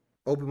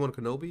 Obi-Wan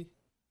Kenobi?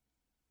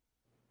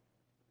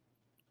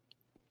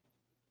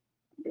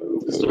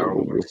 Star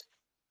Wars.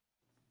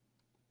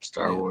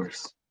 Star Yeah.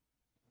 Wars.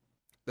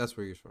 That's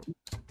where he's from.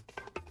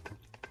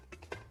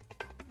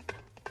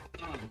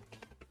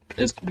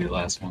 This could be the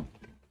last one.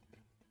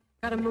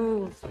 Gotta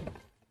move.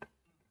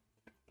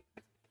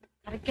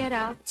 Gotta get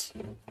out.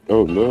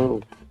 Oh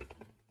no.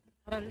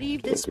 Gotta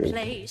leave this Okay.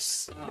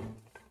 place.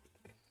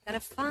 Gotta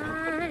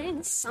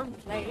find some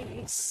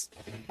place.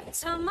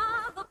 Some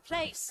other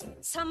place.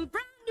 Some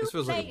brand new This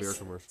feels place. like a beer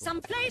commercial.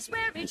 Some place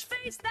where each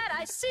face that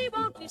I see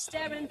won't be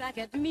staring back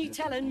at me,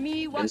 telling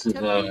me what This to is be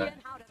and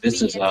how to this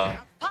be is it.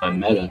 a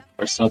meta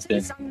or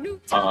something.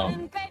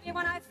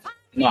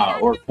 Nah,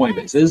 or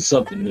Coinbase. This is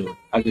something new.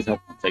 I just have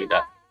to take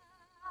that.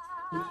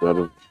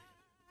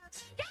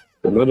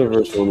 The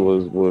metaverse one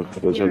was with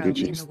the Chuck E. In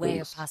Cheese the way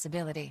things. of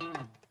possibility.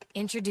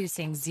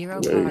 Introducing Zero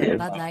Yeah, Carb yeah.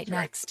 Bud Light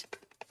next.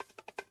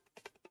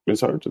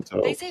 It's hard to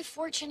tell. They say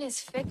fortune is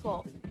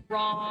fickle.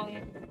 Wrong.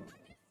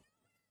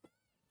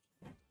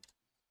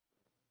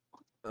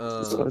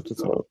 It's hard to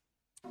tell.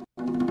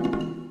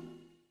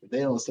 If they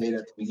don't say it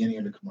at the beginning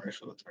of the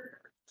commercial, it's very hard.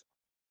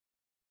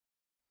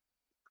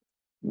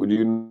 What do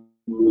you know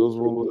those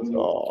one was?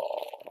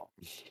 Oh,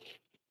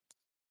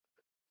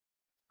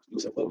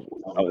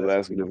 I was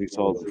asking if he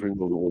saw the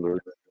Pringles one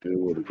or knew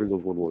what the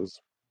Pringles one was.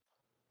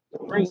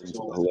 It's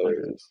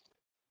hilarious.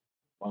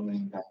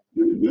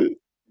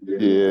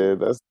 Yeah,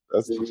 that's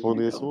the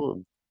funniest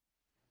one.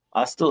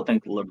 I still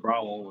think the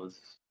LeBron one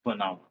was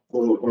phenomenal.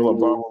 LeBron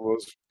one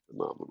was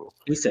phenomenal.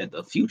 He said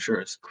the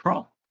future is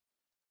crunk.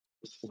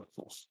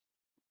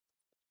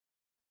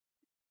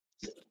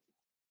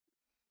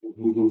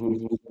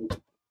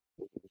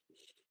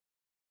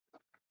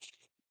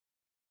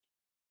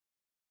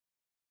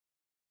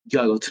 You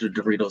gotta go to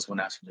the Doritos one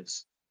after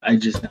this. I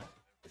just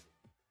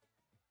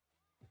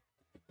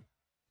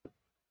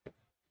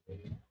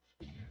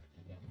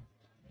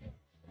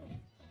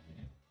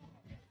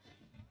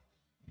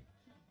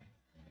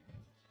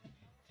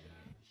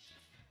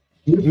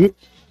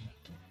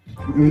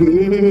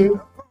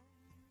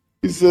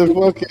He said,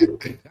 "Fuck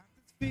it."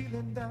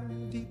 Feeling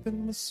down deep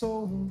in my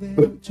soul that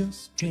I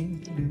just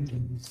can't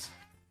lose.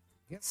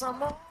 Guess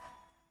I'm on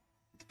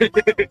my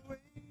way.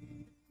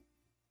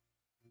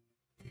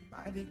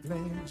 Mighty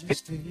glad you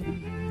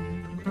stayed.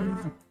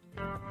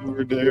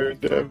 We're there,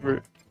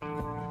 Denver.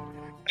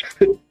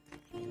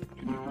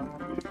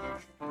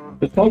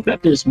 the fact that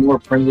there's more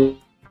Pringles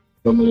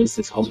than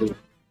this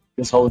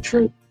whole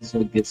trip is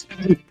what gets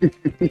me.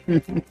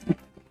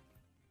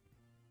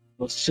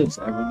 Those chips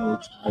I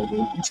remember.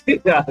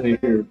 Get out of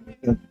here.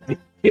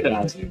 Get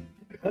out of here.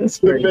 That's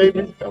The crazy.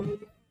 baby coming.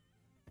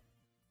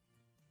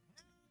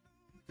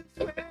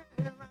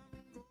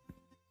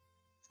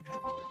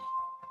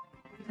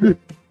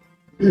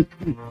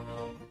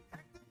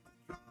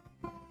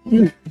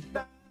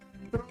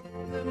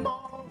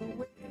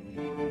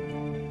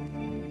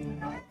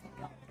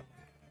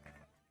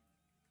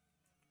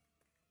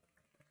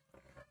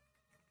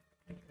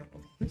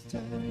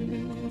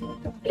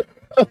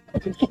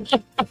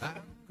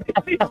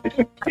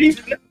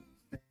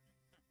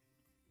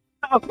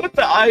 What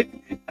the I?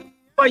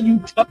 Why you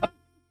talk?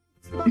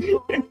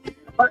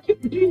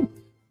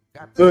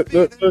 Look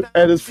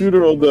at his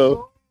funeral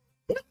though.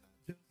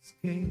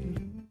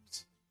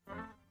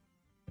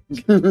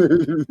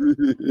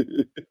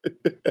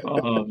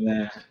 Oh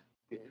man,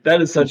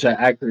 that is such an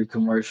accurate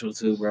commercial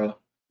too, bro.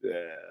 Yeah.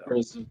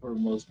 For the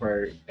most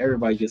part,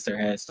 everybody gets their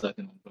hands stuck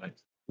in the place.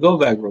 Go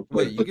back real quick,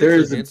 Wait, you but get there your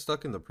is hand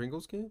stuck in the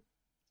Pringles can?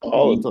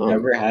 All the time.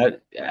 never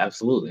had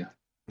absolutely.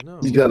 No.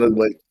 You gotta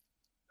like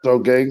throw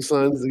gang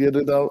signs to get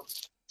it out.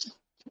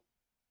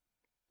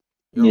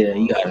 Yeah,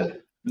 you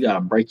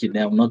gotta break your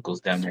damn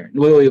knuckles down there.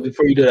 Wait,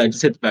 before you do that,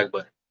 just hit the back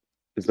button.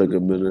 It's like a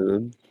minute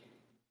in.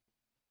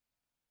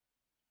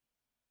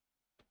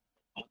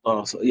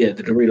 Oh, so yeah,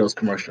 the Doritos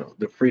commercial,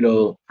 the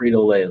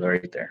Frito-Lay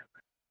right there.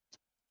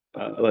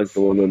 I like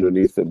the one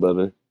underneath it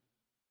better.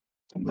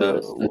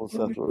 That What's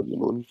that for the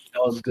one?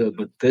 was good,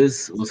 but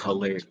this was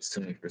hilarious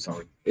to me for some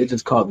reason. It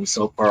just caught me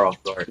so far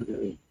off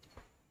guard.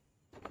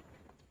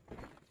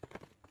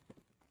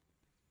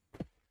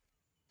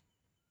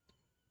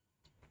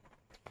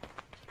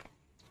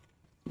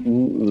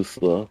 Ooh, the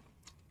slow.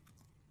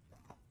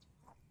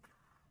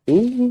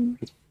 Ooh.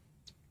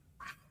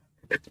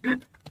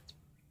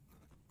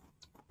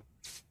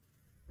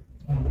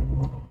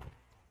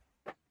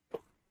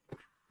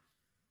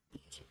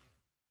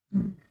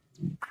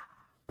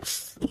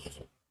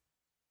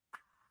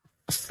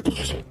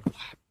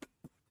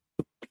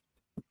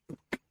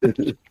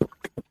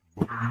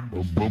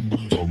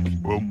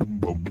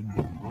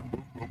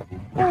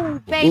 Ooh,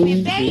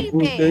 baby, baby.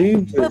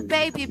 baby. But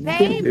baby,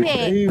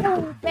 baby.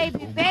 Ooh,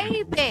 baby,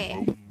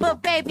 baby.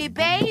 But baby,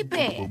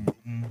 baby.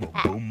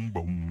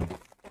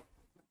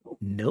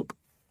 Nope.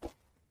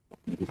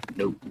 Nope.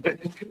 Ooh,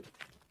 baby,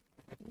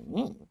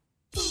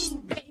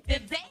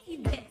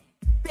 baby.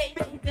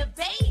 Baby,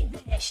 baby.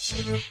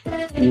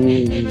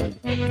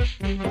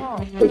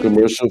 The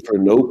commercial for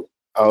Nope.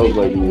 I was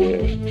like,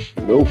 yeah,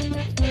 Nope.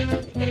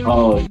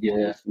 Oh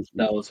yeah,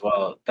 that was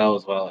wild. That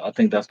was wild. I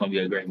think that's gonna be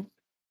a great movie.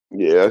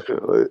 Yeah, I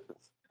can't wait.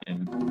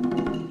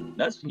 And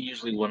that's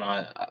usually when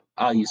I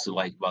used to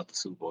like about the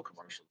Super Bowl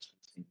commercials.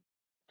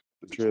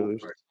 The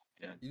trailers.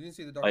 Yeah. You didn't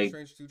see the Doctor Like,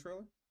 Strange 2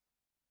 trailer?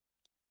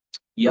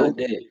 yeah, Nope.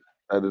 I did.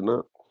 I did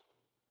not.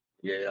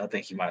 Yeah, I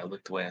think he might have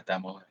looked away at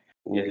that moment.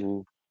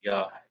 Mhm.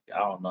 Yeah, I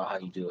don't know how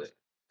you do it.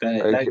 I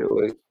That can't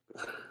wait.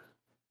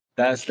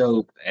 that's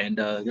dope. And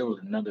there was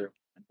another.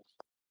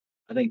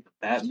 I think the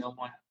Batman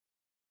one.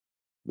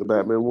 The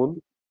Batman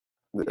one?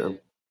 Yeah.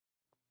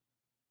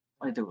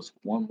 Like there was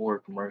one more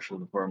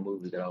commercial for a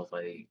movie that I was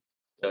like,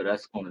 yo,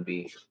 that's gonna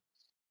be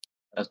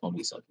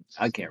something.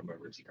 I can't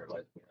remember if you heard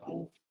like.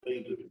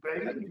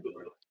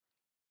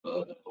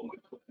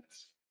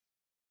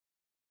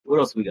 What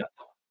else we got?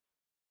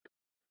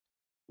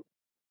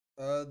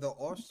 The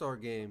All-Star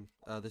game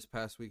this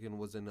past weekend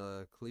was in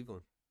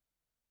Cleveland.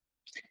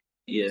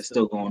 Yeah, it's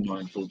still going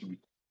on in Cleveland.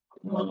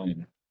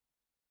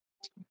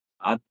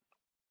 I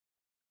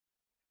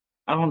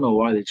don't know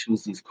why they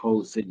choose these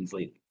cold cities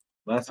lately.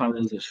 Last time it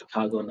was in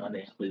Chicago, now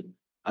they're in Cleveland.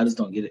 I just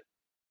don't get it.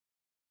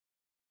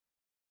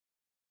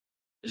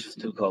 It's just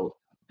too cold.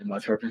 Am I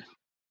tripping?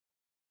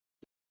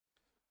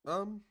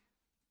 No.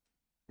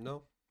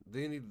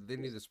 They need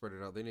to spread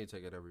it out. They need to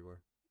take it everywhere.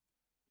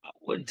 I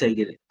wouldn't take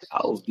it.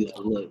 I would be like,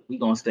 look, we're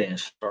gonna stay in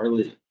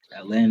Charlotte,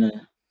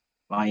 Atlanta,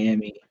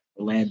 Miami,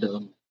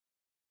 Orlando,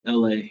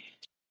 LA,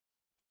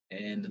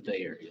 and the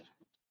Bay Area.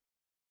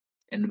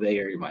 And the Bay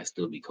Area might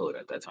still be cold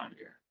at that time of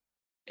year.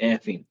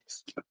 And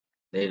Phoenix.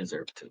 They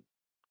deserve it too.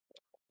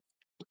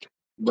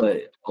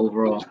 But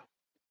overall,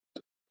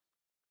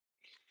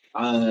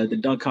 the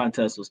dunk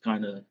contest was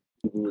kind of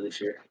cool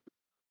this year.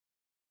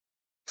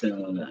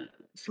 The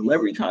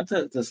celebrity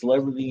contest, the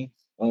celebrity,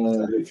 that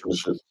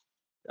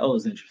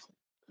was interesting.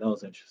 That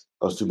was interesting.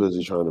 I was too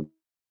busy trying to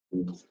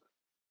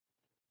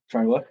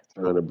what?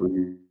 Trying to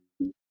breathe.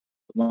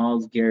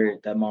 Miles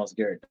Garrett.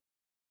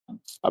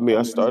 I mean,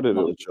 I started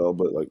it with y'all,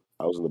 but like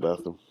I was in the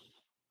bathroom.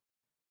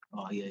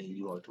 Oh yeah,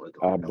 you are to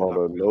I bought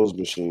a nose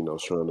machine I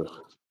was trying to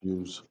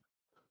use,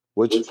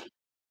 which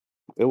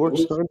it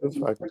works kind of.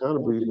 I can kind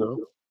of breathe now.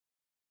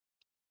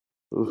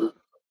 Oof.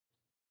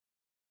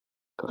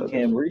 You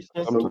can't breathe.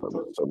 Sometimes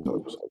I can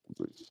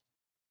breathe.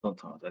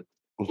 Sometimes.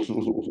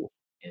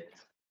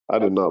 I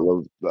did not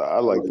love that. I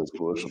like this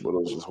commercial, but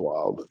it was just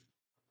wild.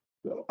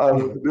 Did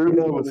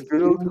they have a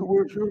Skittles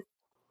commercial?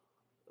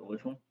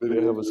 Which one? Did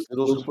they have a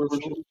Skittles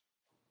commercial?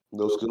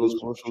 No Skittles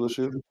commercial this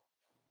year?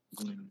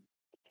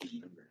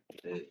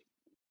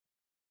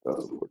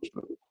 That's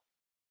unfortunate.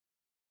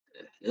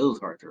 It was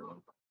hard to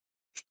remember.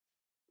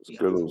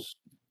 Skittles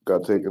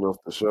got taken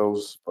off the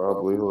shelves,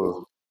 probably,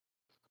 huh?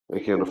 They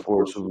can't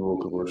afford a Super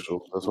Bowl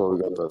commercial. That's why we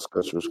got that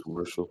Skechers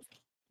commercial.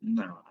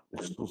 No.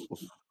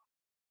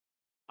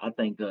 I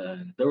think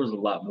there was a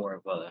lot more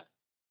of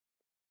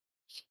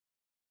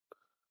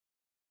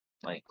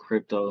like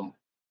crypto,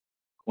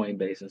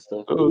 Coinbase and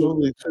stuff. It was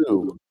only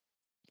 2.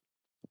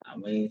 I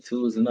mean,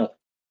 2 is enough.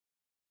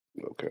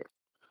 Okay.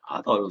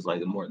 I thought it was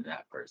like more than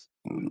that first.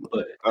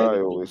 But I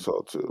only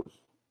saw 2.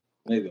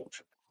 Maybe I'm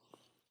tripping.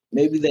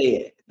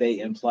 Maybe they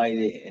implied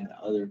it in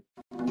other.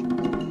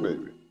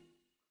 Maybe.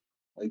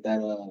 Like that.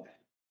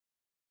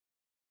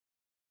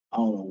 I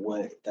don't know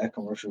what that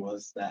commercial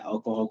was. That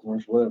alcohol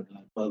commercial, whatever.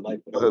 But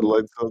like. Bud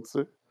Light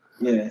Seltzer?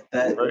 Yeah,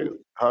 that. Right?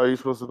 How are you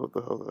supposed to know what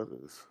the hell that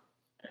is?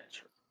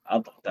 I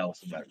thought that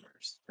was a better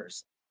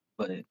person,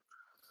 but.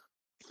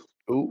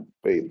 Ooh,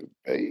 baby.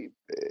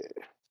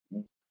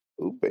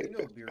 Ooh, baby,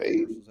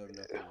 baby.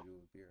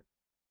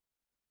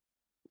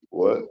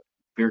 What?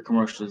 Beer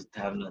commercials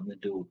have nothing to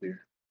do with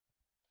beer.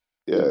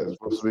 Yeah, it's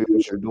supposed to be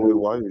what you're doing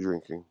while you're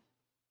drinking.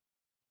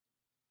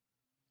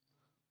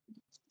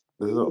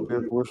 Isn't that what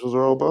beer commercials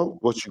are all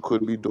about? What you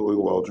could be doing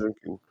while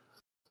drinking.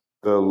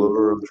 The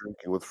allure of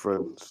drinking with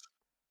friends.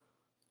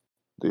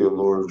 The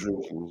allure of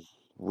drinking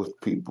with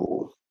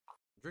people.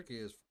 Drinking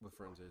is with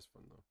friends is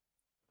fun though.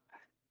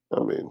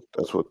 I mean,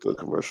 that's what the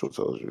commercial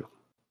tells you.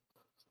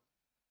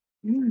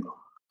 Do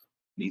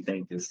you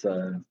think it's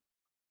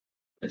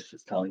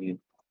just telling you,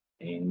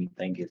 and you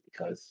think it's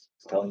because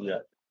it's telling you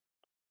that,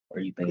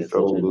 or you think it's I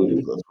don't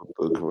believe that's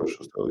what the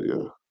commercials tell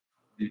you.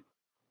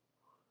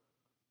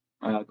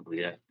 I can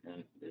believe that.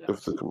 Yeah.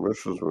 If the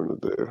commercials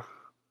weren't there,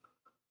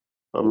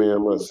 I mean,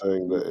 I'm not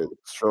saying that it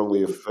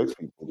strongly affects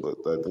people, but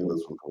I think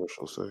that's what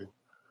commercials say.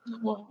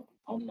 Well,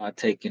 I'm not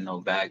taking no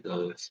bag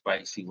of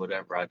spicy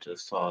whatever I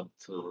just saw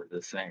to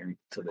the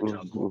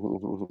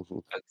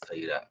jungle. I can tell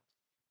you that.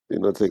 You're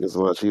not taking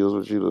some hot Cheetos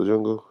with you to the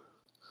jungle?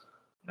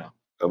 No.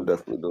 I'm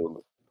definitely doing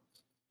it.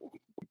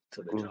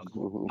 To the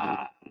jungle.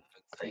 I can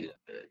tell you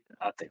that.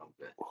 I think I'm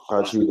good.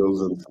 Hot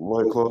Cheetos and some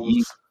White Claws.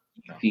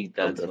 You feed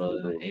that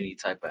to any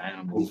type of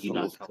animal, you're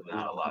not coming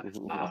out alive.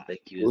 I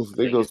think you.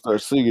 They gonna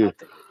start singing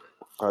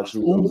Hot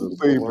Cheetos and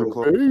some White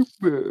Claws.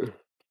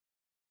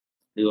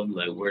 They're gonna be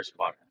like, "Where's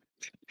Spotter?"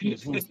 I'm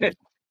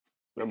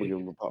gonna give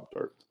them a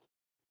Pop-Tart.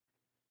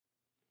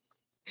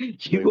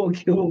 You gonna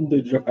give them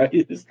the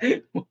driest?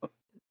 You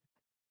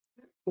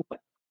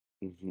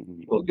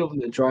gonna give them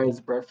the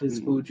driest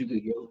breakfast food you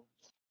could give them?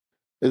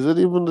 Is it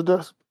even the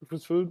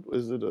breakfast food?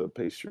 Is it a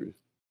pastry?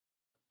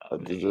 A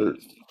dessert?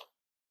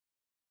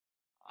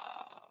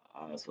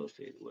 I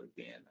associate it with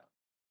being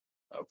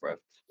a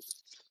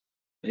breakfast.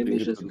 Maybe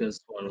it's just because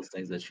it's one of those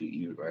things that you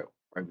eat right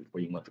before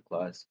you went to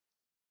class.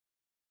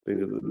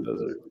 Think of the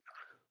desert.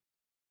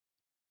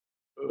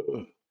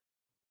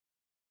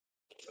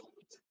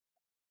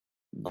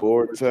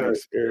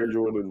 Gore-Tex Air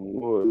Jordan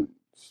 1s.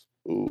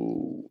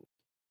 Ooh.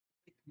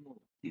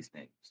 These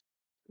names.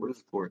 What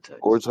is Gore-Tex?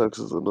 Gore-Tex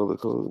is another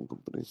clothing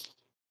company.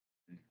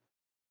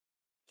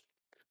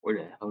 Where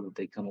the hell did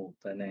they come up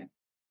with that name?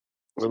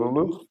 I don't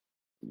know.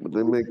 But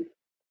they make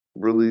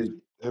really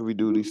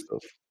heavy-duty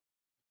stuff.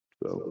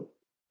 So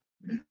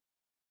it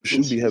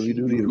should be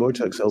heavy-duty, and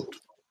Gore-Tex helped.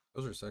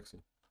 Those are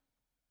sexy.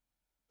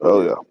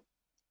 Oh, yeah.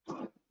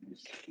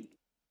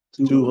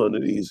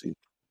 200 easy.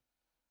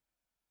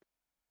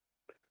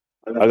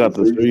 I got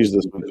the 3s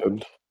this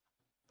weekend.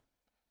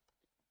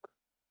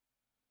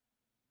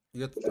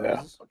 You got the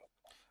 3s?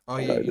 Oh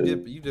yeah,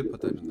 you did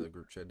put that in the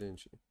group chat,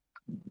 didn't you?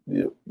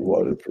 Yep,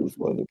 waterproof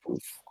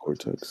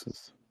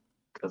Gore-Texes.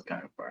 That's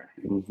kind of fire.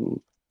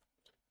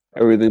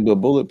 Everything but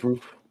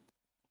bulletproof.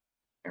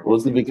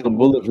 Once they become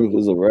bulletproof,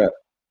 it's a wrap.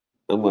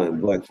 I'm buying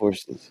Black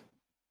Forces.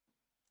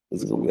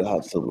 It's gonna be a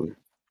hot summer.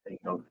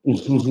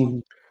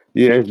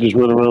 Yeah, just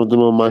run around with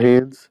them on my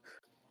hands.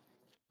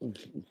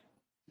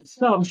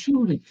 Stop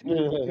shooting.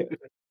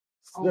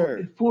 Sir.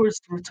 Enforce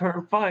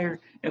return fire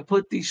and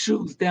put these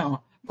shoes down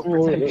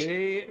for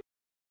protection.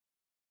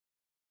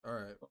 All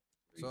right.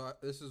 So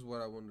this is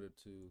what I wanted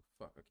to.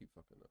 Fuck, I keep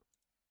fucking up.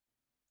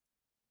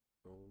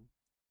 Boom.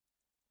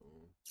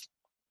 Boom.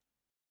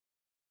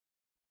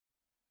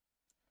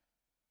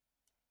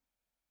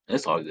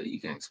 That's all good. You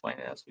can explain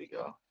it as we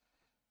go.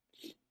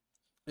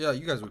 Yeah,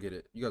 you guys will get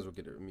it. You guys will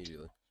get it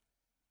immediately.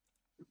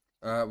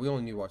 We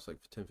only need to watch like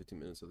 10-15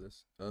 minutes of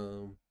this.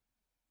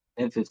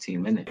 10-15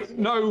 minutes.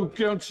 No,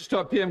 going to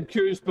start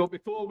PMQs, but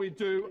before we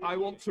do, I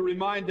want to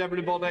remind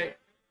everybody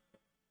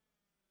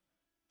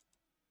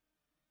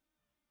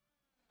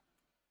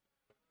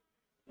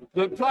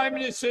the Prime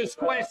Minister's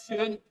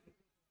question.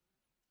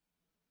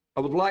 I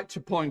would like to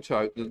point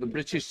out that the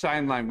British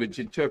Sign Language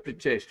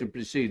interpretation of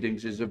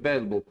proceedings is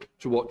available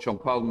to watch on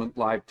Parliament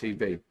Live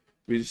TV.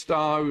 We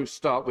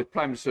start with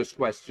Prime Minister's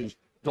questions.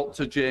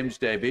 Dr. James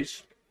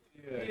Davies.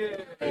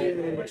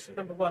 Question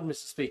number one,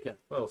 Mr. Speaker.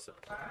 Well, sir.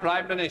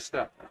 Prime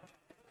Minister.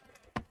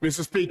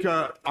 Mr.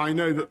 Speaker, I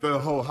know that the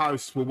whole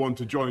House will want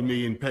to join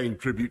me in paying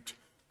tribute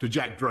to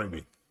Jack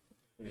Dramey.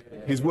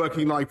 His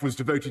working life was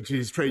devoted to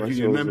his trade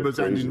union members,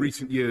 and in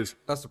recent years...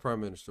 That's the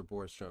Prime Minister,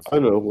 Boris Johnson. I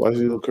know. Why does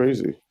he look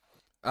crazy?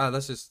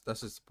 That's just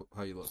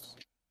how he looks.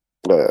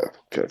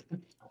 Okay.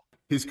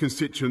 His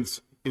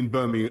constituents in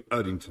Birmingham,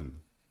 Erdington.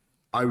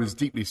 I was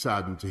deeply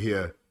saddened to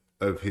hear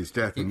of his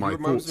death, and my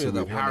thoughts are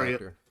with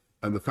Harriet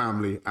and the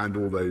family and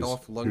all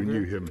those who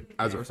knew him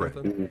as a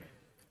friend.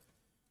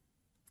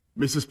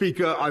 Mr.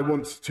 Speaker, I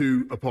want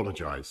to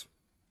apologise.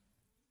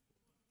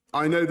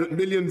 I know that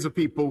millions of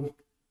people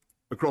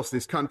across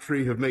this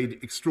country have made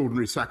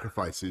extraordinary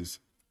sacrifices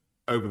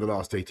over the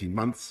last 18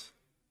 months.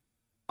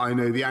 I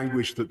know the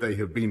anguish that they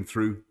have been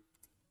through,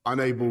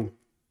 unable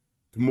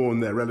to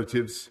mourn their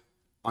relatives,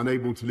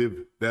 unable to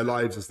live their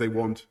lives as they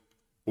want,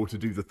 or to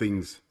do the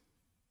things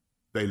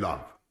they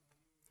love.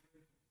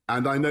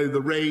 And I know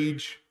the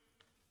rage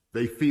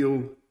they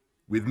feel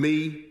with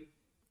me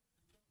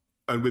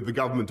and with the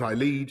government I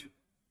lead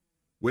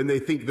when they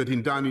think that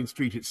in Downing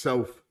Street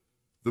itself,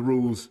 the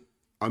rules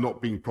are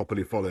not being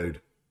properly followed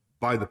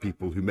by the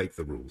people who make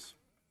the rules.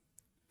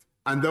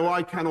 And though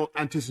I cannot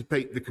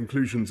anticipate the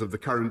conclusions of the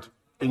current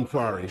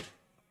inquiry,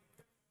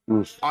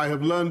 I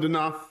have learned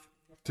enough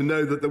to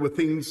know that there were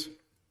things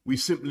we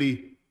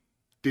simply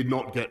did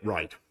not get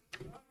right.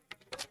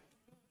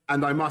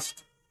 And I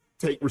must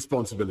take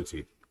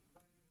responsibility.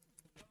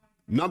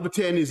 Number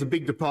 10 is a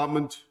big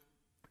department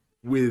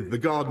with the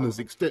garden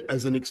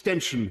as an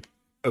extension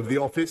of the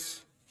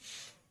office,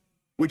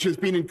 which has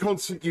been in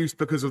constant use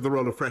because of the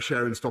role of fresh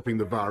air in stopping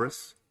the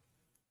virus.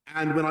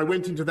 And when I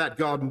went into that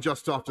garden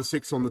just after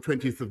 6 on the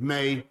 20th of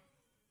May,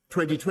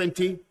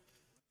 2020,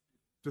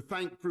 to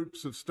thank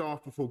groups of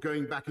staff before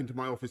going back into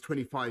my office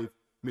 25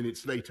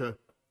 minutes later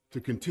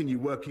to continue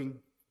working,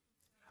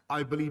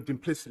 I believed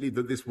implicitly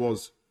that this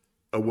was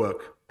a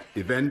work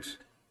event.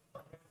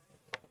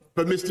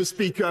 But, Mr.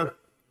 Speaker,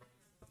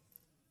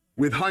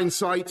 with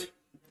hindsight,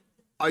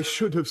 I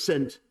should have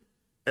sent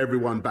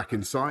everyone back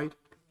inside.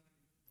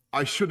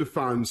 I should have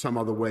found some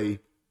other way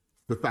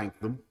to thank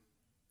them.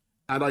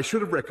 And I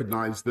should have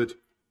recognised that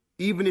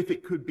even if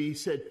it could be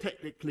said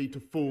technically to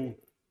fall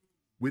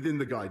within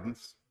the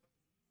guidance,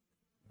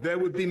 there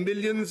would be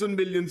millions and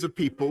millions of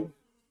people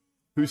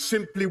who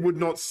simply would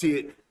not see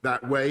it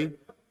that way,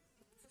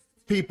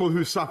 people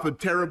who suffered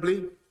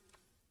terribly,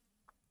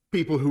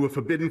 people who were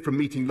forbidden from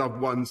meeting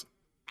loved ones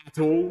at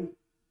all,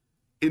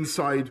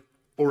 inside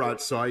or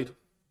outside.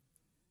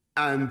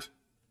 And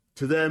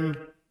to them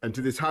and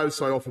to this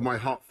House, I offer my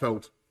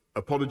heartfelt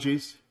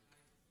apologies.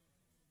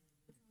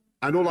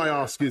 And all I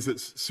ask is that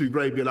Sue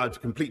Gray be allowed to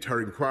complete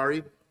her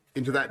inquiry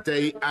into that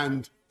day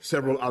and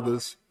several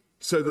others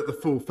so that the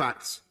full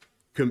facts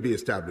can be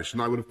established.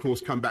 And I would, of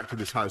course, come back to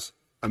this House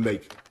and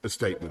make a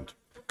statement.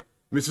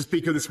 Mr.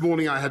 Speaker, this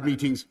morning I had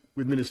meetings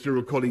with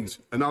ministerial colleagues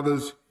and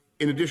others.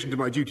 In addition to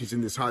my duties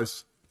in this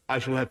House, I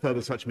shall have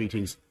further such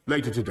meetings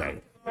later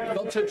today.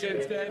 Dr.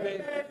 James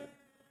Davies.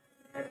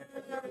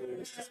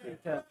 Mr.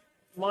 Speaker,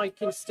 my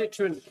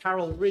constituent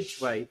Carol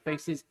Ridgway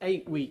faces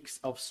 8 weeks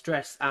of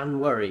stress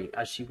and worry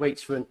as she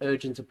waits for an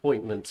urgent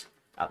appointment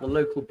at the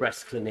local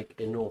breast clinic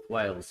in North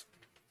Wales.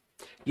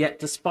 Yet,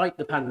 despite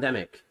the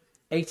pandemic,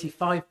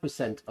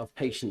 85% of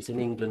patients in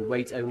England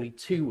wait only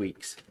 2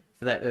 weeks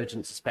for their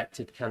urgent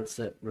suspected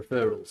cancer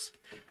referrals.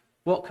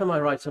 What can my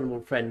right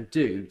honourable friend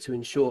do to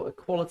ensure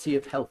equality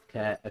of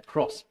healthcare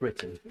across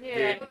Britain?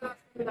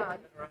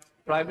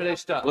 Prime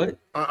Minister.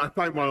 I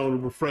thank my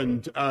honourable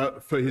friend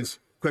for his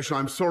question.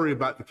 I'm sorry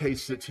about the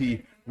case that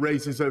he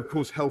raises. Of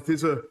course, health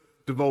is a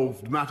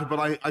devolved matter,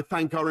 but I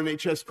thank our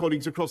NHS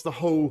colleagues across the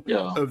whole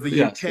of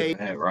the UK.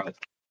 Right.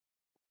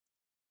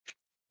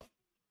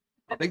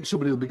 I think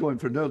somebody will be going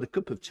for another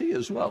cup of tea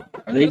as well.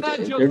 Are they,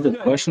 there's a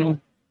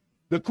question?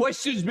 The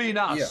question's been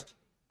asked.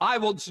 I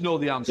want to know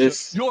the answer.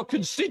 Your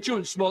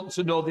constituents want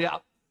to know the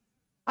answer.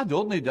 I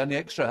don't need any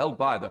extra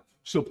help either.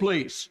 So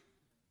please.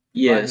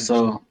 Yeah,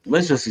 so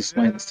let's just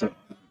explain this to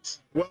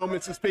Well,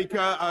 Mr. Speaker,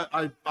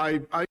 I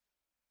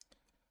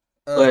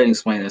Go ahead and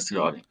explain this to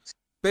the audience.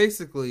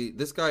 Basically,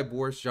 this guy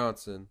Boris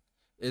Johnson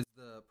is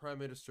the prime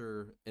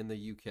minister in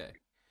the UK.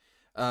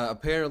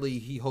 Apparently,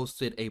 he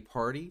hosted a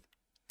party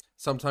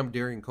sometime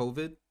during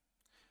COVID,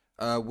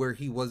 where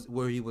he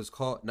was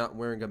caught not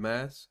wearing a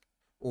mask,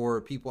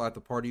 or people at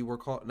the party were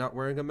caught not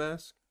wearing a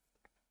mask,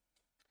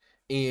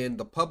 and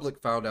the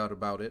public found out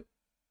about it.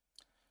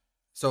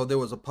 So there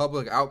was a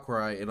public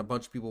outcry, and a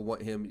bunch of people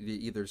want him to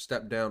either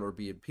step down or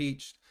be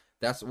impeached.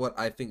 That's what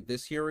I think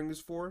this hearing is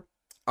for.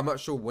 I'm not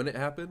sure when it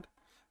happened,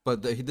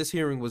 but this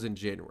hearing was in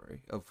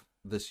January of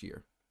this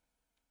year.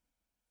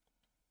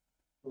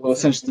 Well,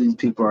 essentially,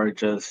 people are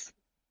just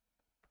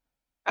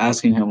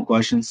asking him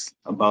questions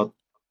about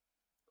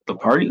the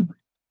party,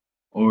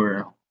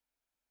 or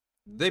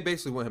they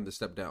basically want him to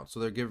step down. So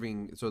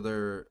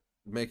they're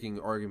making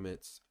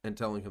arguments and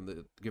telling him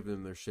to give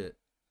him shit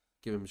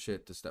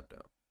to step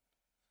down,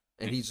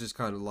 and he's just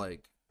kind of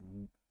like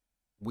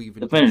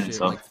weaving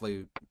shit like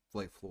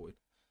Floyd.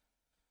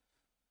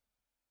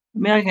 I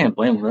mean, I can't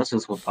blame him. That's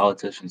just what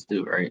politicians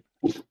do, right?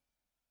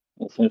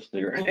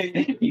 Essentially,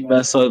 right? You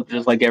mess up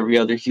just like every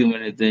other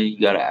human, and then you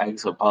gotta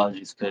ask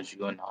apologies because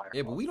you annoy.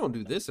 Yeah, but we don't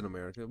do this in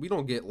America. We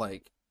don't get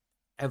like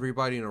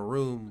everybody in a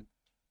room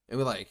and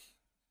we're like,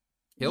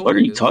 what are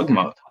you talking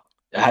about?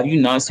 Have you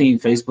not seen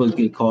Facebook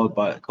get caught up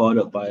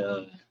by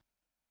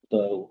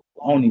the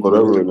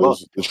whatever it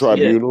is, the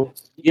tribunal?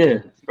 Yeah,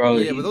 bro.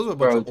 Yeah, but those are a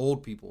bunch of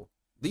old people.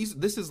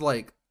 This is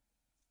like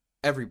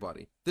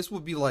everybody. This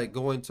would be like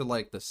going to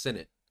like the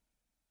Senate.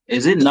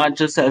 Is it not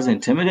just as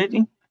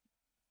intimidating?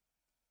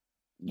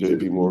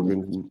 JP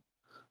Morgan.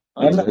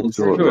 I'm not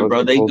sure,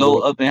 bro. They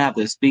go up and have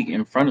to speak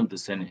in front of the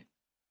Senate.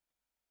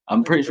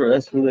 I'm pretty sure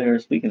that's who they are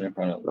speaking in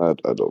front of. I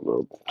don't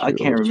know. I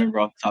can't remember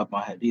off the top of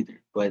my head either.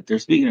 But they're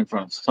speaking in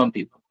front of some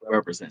people who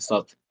represent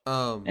something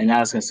and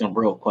asking some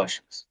real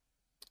questions.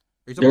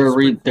 Let's go to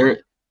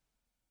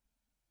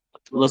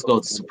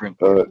the Supreme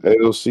Court.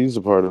 AOC is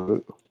a part of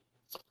it.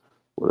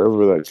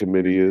 Whatever that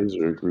committee is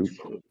or group.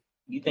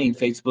 You think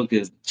Facebook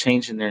is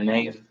changing their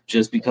name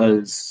just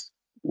because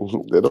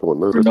they don't want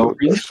none for of no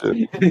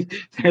that shit?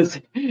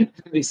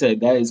 They said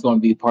that is going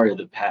to be part of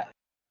the path.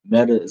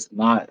 Meta is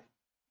not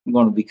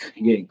going to be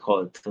getting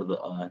called to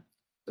the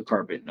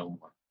carpet no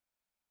more.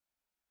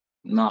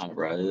 Nah,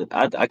 bro.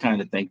 I kind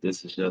of think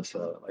this is just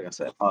like I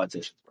said,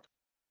 politicians.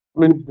 I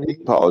mean, he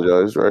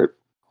apologized, right?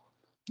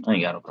 I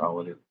ain't got no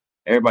problem with it.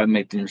 Everybody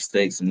make their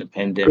mistakes in the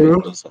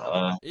pandemic.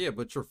 Yeah,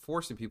 but you're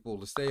forcing people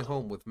to stay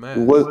home with masks.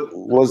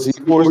 Was he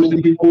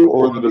forcing people,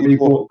 or the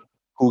people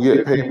who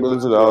get paid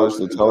millions of dollars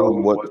to tell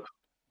him what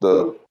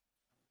the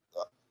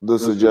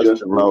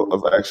suggested route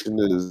of action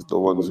is? The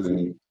ones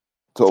who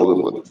told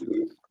him what to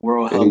do.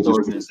 World Health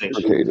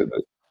Organization.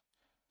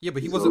 Yeah,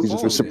 but he wasn't. He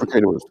just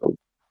reciprocated with it.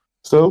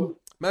 So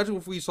imagine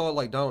if we saw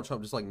like Donald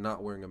Trump just like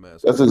not wearing a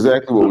mask. That's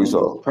exactly what we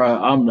saw.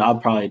 I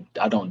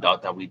don't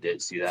doubt that we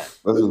did see that.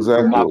 That's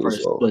exactly what we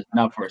saw.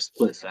 Not for a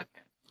split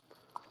second.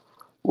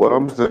 What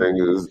I'm saying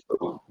is,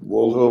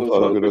 World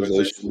Health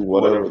Organization,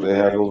 whatever they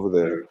have over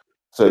there,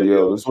 said,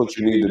 "Yo, this is what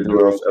you need to do,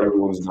 or else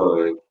everyone's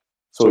dying."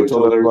 So he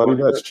told everybody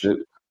that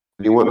shit.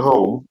 He went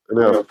home and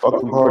had a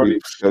fucking party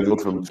scheduled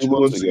from 2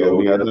 months ago.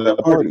 And he had that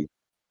party.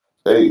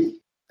 He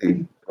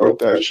broke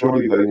that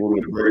shorty that he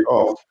wanted to break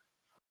off.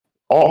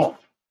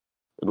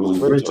 It was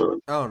his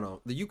time. I don't know.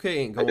 The UK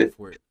ain't going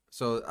for it,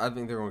 so I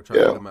think they're going to try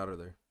to get him out of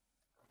there.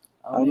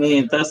 I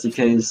mean, if that's the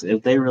case,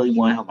 if they really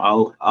want him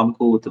out, I'm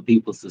cool with the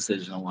people's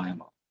decision on why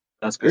him out.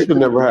 That's They great. should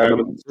never had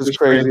him. This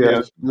crazy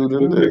ass dude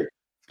in there.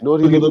 You know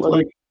what he looked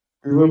like?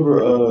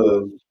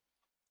 Remember,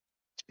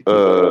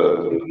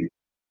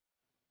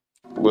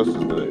 what's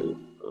his name?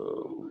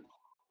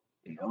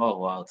 Oh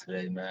wow,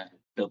 today, man.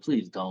 No,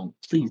 please don't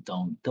do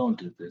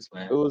this,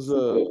 man. It was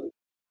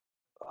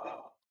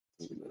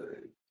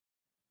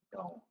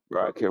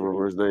Right, I can't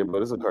remember his name,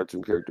 but it's a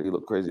cartoon character. He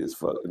looked crazy as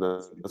fuck, and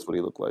that's what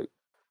he looked like.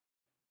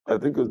 I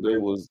think his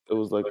name was. It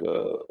was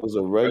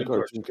a red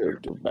cartoon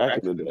character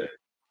back in the day.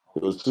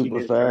 It was super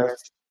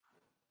fast.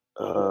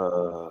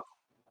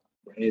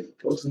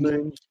 What's his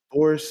name?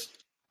 Boris.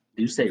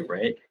 Did you say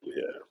red?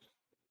 Yeah.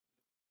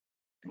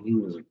 He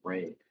was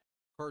red.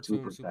 Cartoon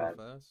super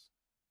fast.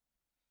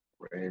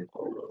 Red.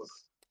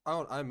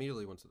 I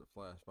immediately went to the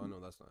Flash, but I know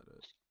that's not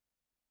it.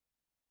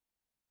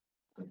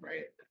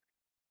 Red.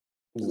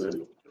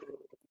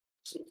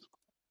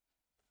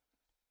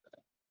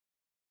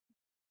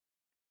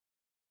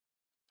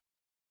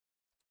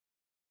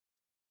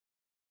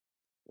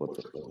 What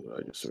the hell did I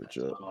just search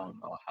up? I don't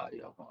know how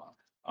y'all gonna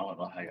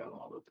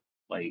look.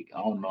 Like, I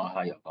don't know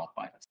how y'all gonna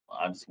find it.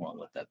 I just want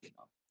to let that be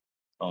known.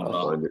 I don't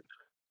I'll know. find it.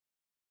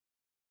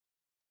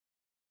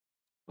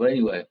 But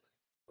anyway,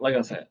 like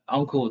I said,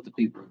 I'm cool with the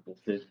people's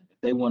decision. If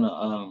they want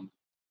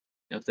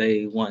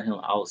him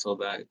out so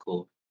bad,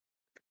 cool.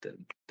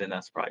 Then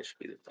that's probably should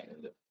be the thing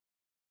to do.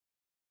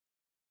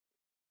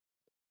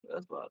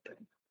 That's what I think.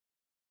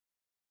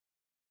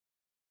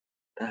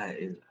 That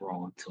is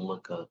wrong to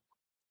look up.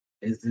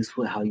 Is this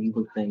how you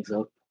look things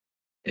up?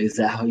 Is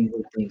that how you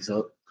look things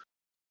up?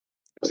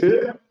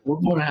 Yeah. We're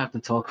gonna have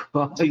to talk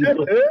about how you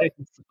look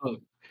things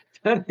up.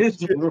 That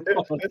is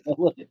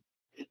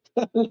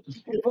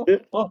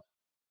wrong.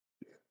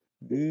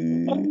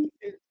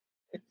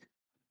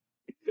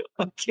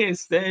 I can't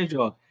stand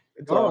y'all.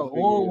 Y'all are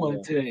on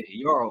one today.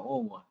 Y'all are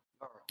on one.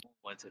 Y'all are on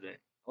one today.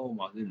 Oh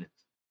my goodness.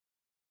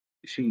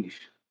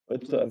 Sheesh. I'm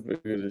trying to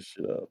figure this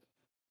shit out.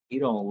 He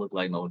don't look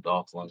like no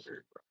Dolph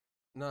Lundgren, bro.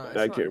 No, it's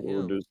I not can't him.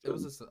 remember this It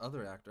was thing. this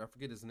other actor. I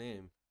forget his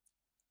name.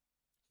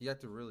 He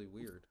acted really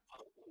weird.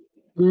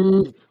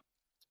 It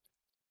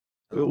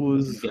You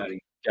was. gotta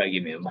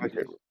give me a I movie.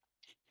 can't.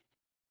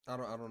 I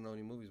don't know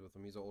any movies with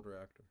him. He's an older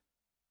actor.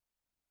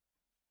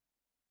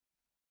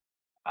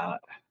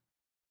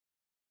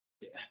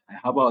 Yeah.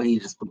 How about he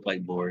just look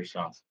like Boris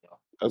Johnson, y'all?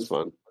 That's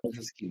fine. Let's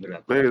just keep it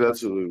up. Maybe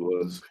that's who he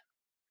was.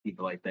 Keep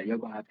it like that. You're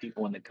gonna have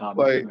people in the comments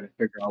Like, trying to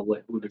figure out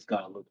who this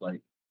guy look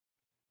like.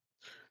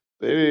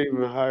 they didn't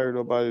even hire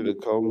nobody to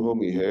comb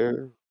homie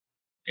hair.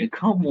 And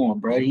come on,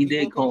 bro. He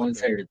did comb his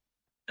hair.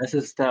 That's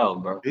his style,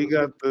 bro. He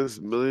got this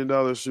 $1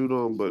 million suit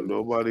on, but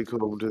nobody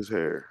combed his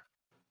hair.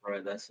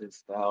 Bro, that's his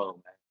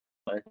style, man.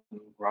 Let him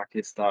rock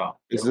his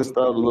style. Is this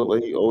style to look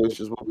like he always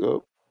just woke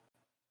up?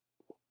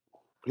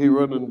 He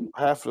running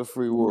half the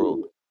free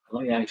world.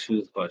 Let me ask you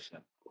this question.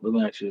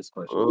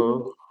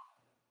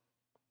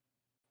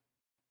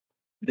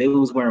 They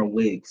was wearing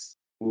wigs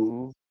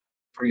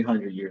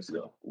 300 years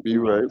ago. Be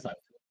right.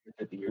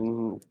 50 years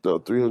ago. No,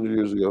 300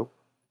 years ago.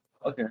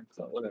 Okay,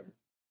 so whatever.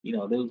 You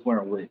know, they was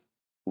wearing wigs.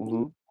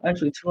 Mm-hmm.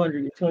 Actually,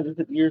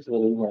 250 years ago,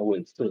 they was wearing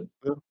wigs too.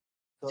 Yeah.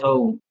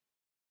 So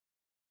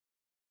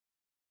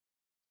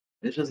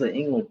it's just an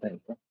England thing,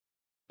 bro.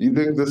 You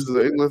think this is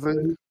an England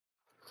thing?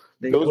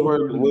 They was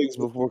wearing the wigs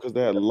before because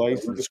they had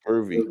lice and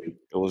scurvy. It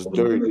was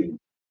dirty.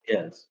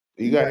 Yes.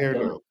 He got hair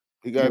now.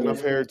 He got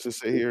enough hair to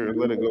sit here and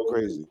let it go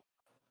crazy.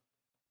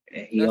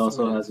 And he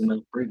also has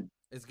enough freedom.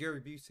 It's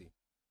Gary Busey.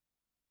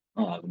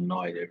 I have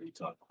no idea what you're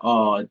talking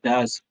about. Oh,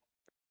 that's...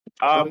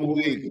 I'm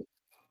weak.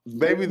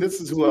 Maybe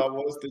this is who I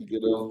was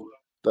thinking of.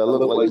 That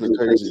look like the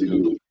crazy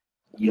dude.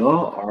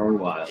 Y'all are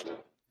wild.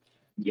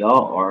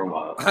 Y'all are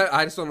wild.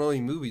 I just don't know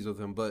any movies with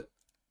him, but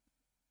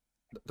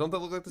don't they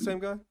look like the same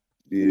guy?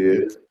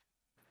 Yeah.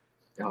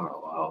 Y'all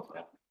are wild,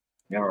 man.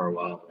 Y'all are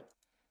wild.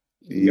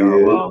 Yeah. Y'all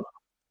are wild.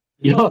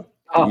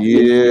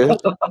 Yeah.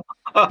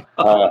 I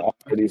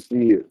already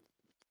see it.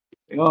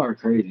 Y'all are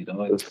crazy,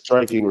 dog. A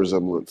striking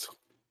resemblance.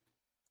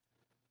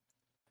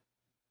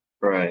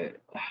 Right.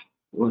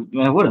 Well,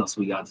 man, what else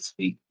we got to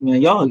speak?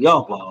 Man, y'all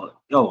wild.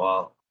 Y'all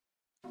wild.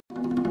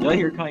 Y'all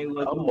hear Kanye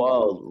West? I'm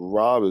wild.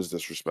 Rob is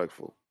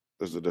disrespectful.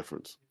 There's a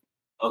difference.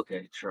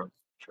 Okay, true.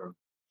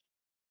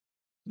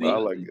 But I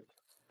like it.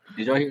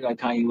 Did y'all hear that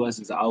Kanye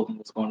West's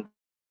album is going to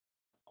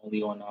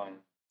only on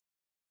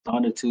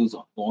Donda 2's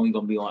only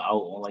gonna be out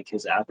on like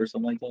his app or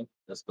something like that?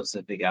 A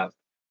specific app.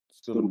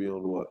 It's gonna be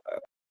on what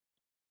app?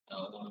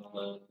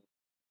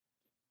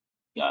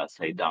 Yeah, I'd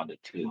say Donda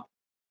 2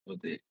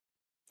 with it.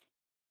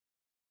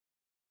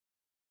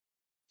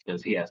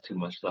 Because he has too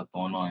much stuff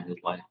going on in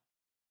his life.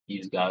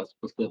 He's got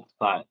to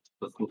specify.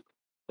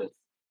 Good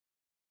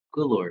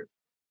Lord.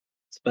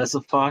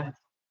 Specify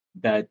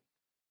that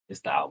it's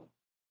the album.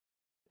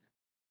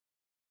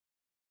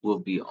 Will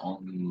be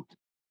only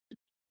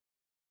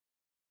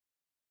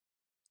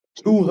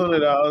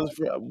 $200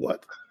 for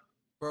what?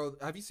 Bro,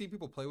 have you seen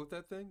people play with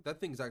that thing?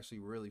 That thing's actually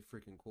really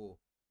freaking cool.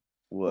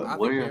 What? I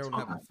What think are y'all Baron would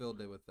have talking a field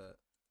day with that.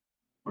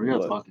 What are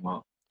y'all talking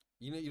about?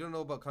 You don't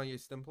know about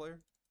Kanye's stem player?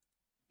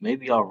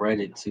 Maybe y'all read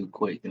it too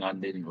quick and I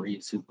didn't read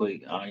it too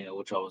quick. I don't know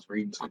what y'all was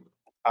reading.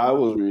 I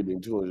was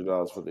reading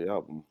 $200 for the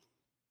album.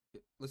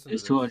 Listen,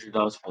 it's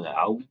 $200 for the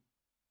album.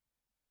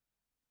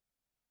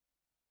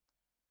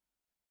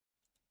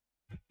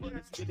 But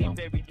it's really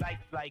very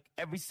lifelike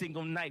every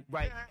single night,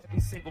 right?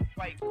 Every single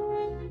fight.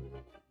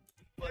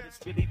 But it's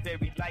really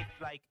very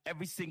lifelike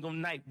every single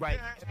night, right?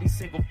 Every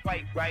single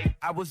fight, right?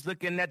 I was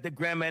looking at the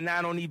gram and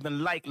I don't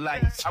even like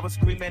lights. I was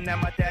screaming at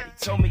my daddy,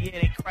 told me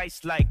it ain't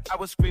Christ-like. I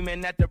was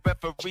screaming at the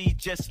referee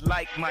just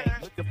like Mike.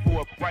 Looking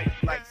for a bright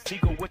light.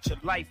 Seagull, what's your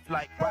life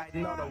like?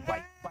 Riding on a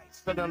white bike,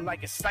 feeling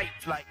like a sight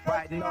flight.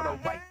 Riding on a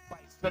white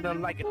bike,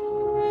 feeling like a...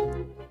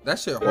 That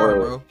shit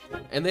hard, bro.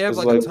 And they have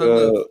like a ton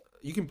of...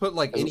 You can put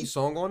like any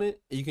song on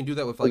it, and you can do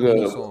that with like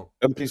any song.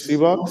 MPC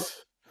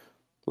box?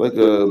 Like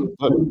a...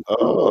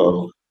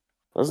 Oh,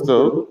 that's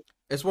dope.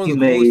 It's one of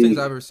the coolest things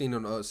I've ever seen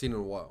in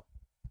a while.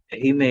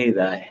 He made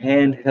a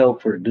handheld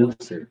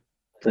producer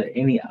to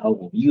any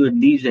album. You a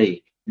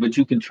DJ, but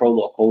you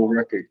control a whole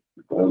record.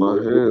 Oh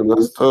my hand,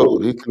 that's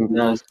dope. He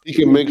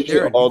can make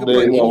shit all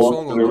day while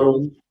walking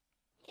around.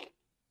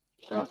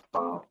 That's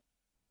wow.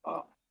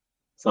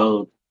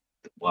 So,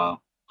 wow.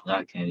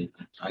 I can't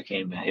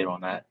even hit on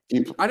that.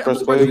 I'm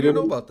surprised you didn't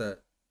know about that.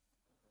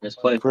 Let's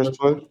play. Press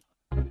play.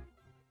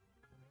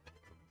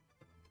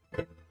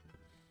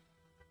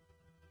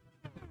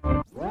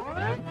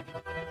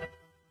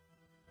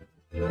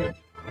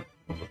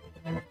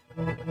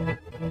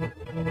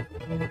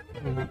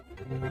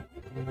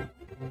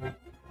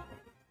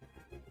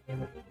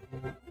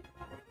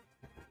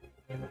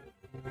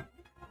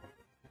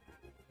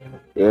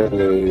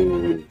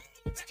 Hey.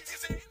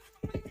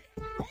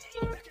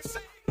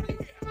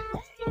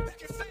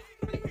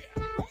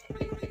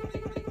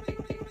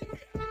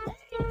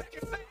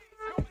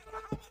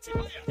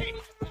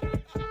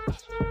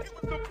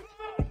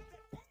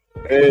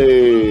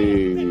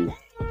 Hey.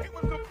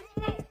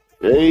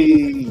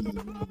 Hey.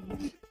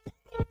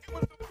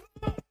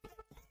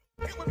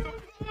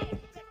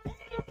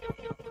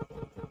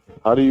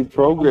 How do you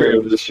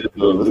program this shit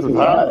though? This is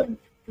hot.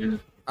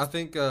 I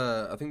think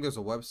there's a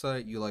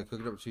website you like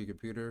hook it up to your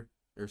computer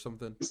or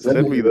something.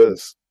 Send me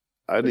this.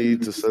 I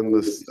need to send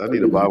this. I need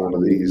to buy one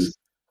of these.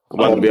 I'm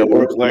about to be at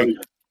work like.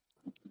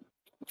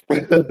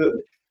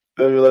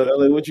 They'll be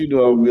like, what you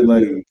do? I'll be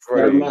like,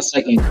 praying. My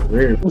second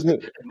career.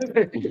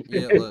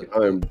 Yeah, look.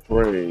 I'm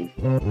praying.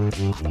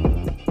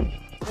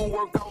 Go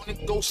work out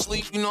and go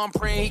sleep. You know I'm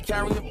praying he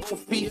carrying both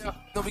feet.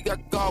 Then we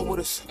got God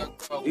with us.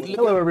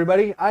 Hello,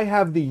 everybody. I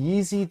have the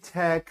Yeezy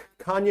Tech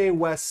Kanye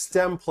West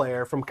stem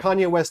player from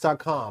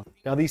KanyeWest.com.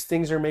 Now, these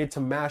things are made to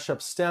mash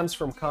up stems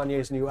from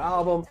Kanye's new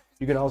album.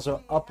 You can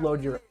also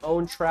upload your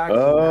own tracks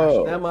and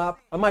mash them up.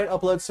 I might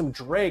upload some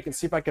Drake and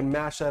see if I can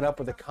mash that up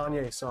with a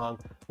Kanye song.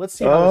 Let's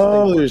see how this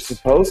thing works. You're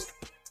supposed.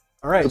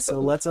 All right, so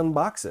let's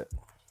unbox it.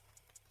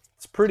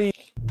 It's pretty.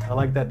 I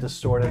like that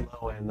distorted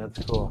low end.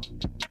 That's cool.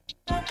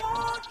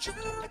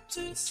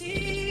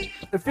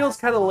 It feels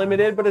kind of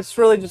limited, but it's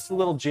really just a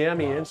little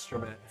jammy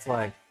instrument. It's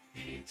like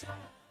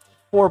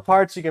 4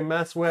 parts you can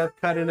mess with,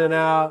 cut in and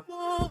out.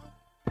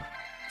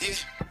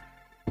 This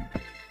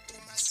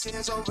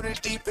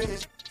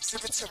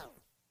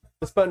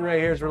button right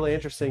here is really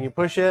interesting. You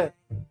push it,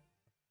 it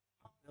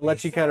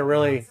lets you kind of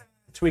really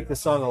tweak the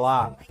song a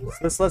lot. So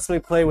this lets me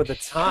play with the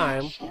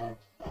time.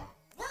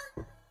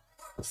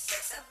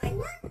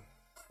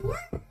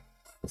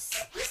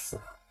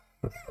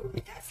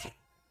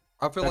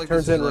 I feel that like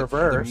turns this is in like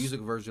reverse. the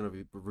music version of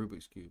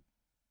Rubik's Cube.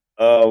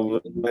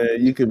 Man,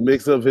 you can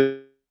mix up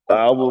his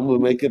album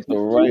and make it the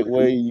right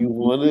way you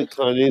want it.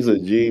 Kanye's a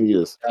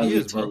genius. He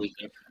is, bro.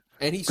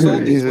 And he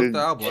sold these with the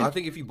album. I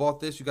think if you bought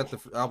this, you got the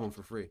album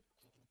for free.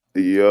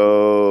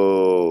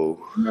 Yo.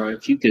 Bro,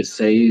 if you could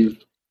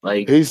save,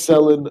 like... He's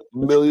selling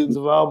millions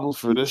of albums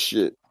for this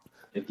shit.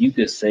 If you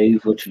could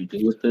save what you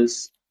do with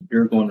this,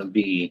 you're going to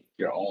be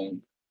your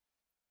own...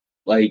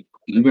 Like,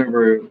 you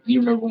remember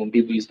when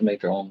people used to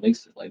make their own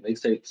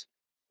mixtapes?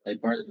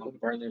 Like,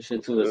 burn their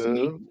shit to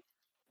a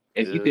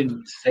If you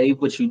can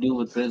save what you do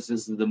with this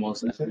is the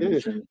most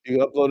information. You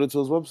can upload it to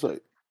his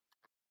website.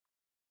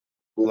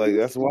 Like,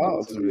 that's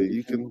wild to me.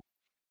 You can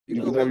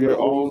have your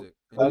own.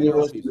 Kanye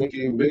West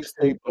making a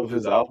mixtape of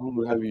his album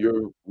and have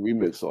your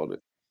remix on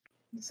it.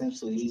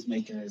 Essentially, he's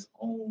making his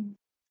own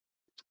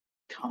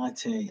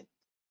content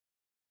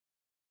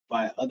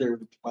by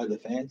the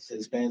fans.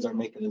 His fans are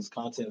making his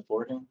content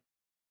for him.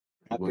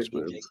 Oh,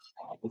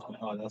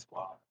 that's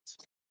wild.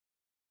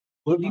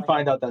 What if you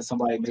find out that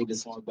somebody made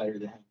this song better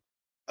than him?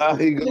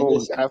 He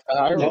goes have to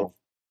hire him.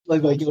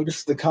 Like, yo, this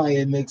is the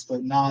Kanye mix,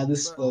 but nah,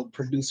 this is the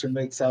producer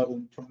mix out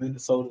from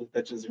Minnesota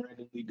that just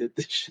randomly did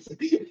this shit.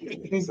 He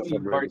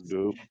marked.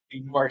 That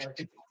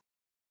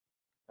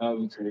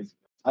would be crazy.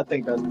 I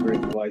think that's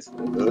great advice.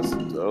 That's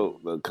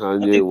dope. The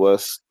Kanye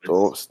West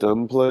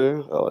stem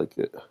player. I like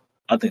it.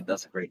 I think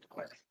that's a great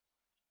advice.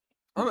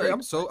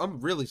 I'm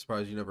really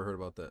surprised you never heard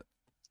about that.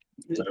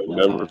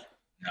 Never.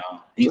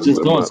 No, he's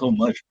just doing so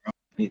much, bro.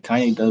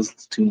 Kanye does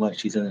too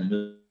much. He's in the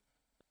middle.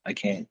 I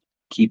can't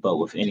keep up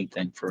with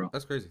anything for real.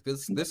 That's crazy.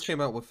 This came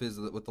out with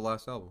the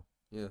last album.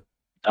 Yeah.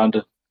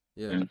 Donda.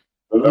 Yeah.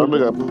 I got a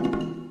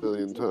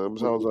million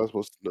times. How was I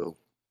supposed to know?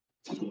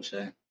 Touche.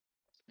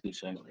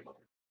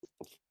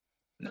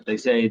 They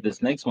say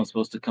this next one's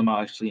supposed to come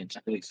out actually in 2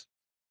 days.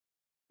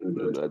 In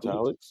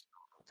italics?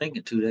 I think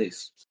in 2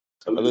 days.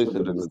 I think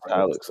it's in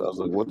italics. I was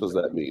like, what does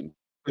that mean?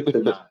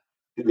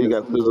 You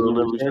got fizzle on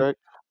every track?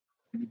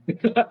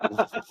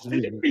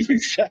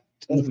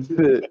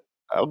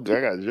 I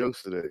got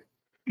jokes today.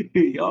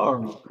 Y'all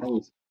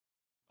want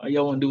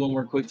to do one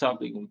more quick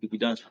topic and we could be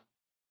done?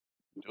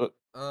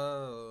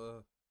 I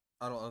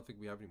don't think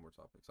we have any more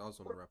topics. I was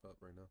going to wrap up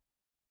right now.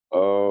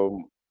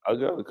 I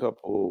got a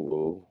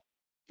couple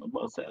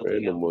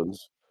random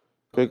ones.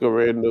 Pick a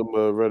random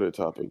Reddit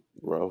topic,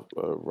 Ralph.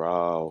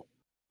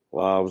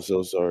 Wow, I'm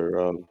so sorry,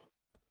 Ralph.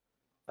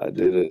 I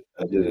did it,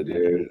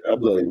 dude. I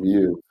blame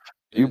you.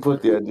 You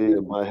put the idea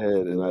in my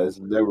head, and it's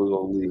never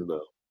gonna leave now. I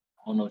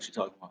don't know what you're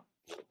talking about.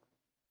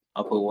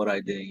 I'll put what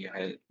I did in your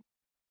head.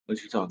 What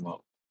you talking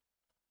about?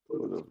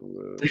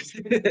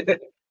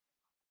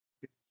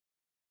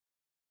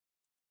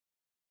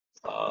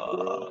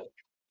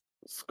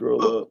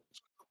 Scroll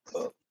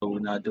up. We're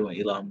not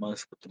doing Elon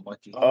Musk with the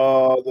monkey.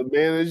 The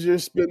manager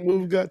spin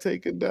move got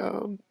taken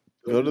down.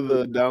 Go to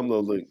the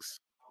download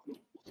links.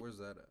 Where's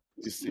that at?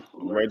 You see,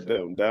 right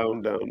down.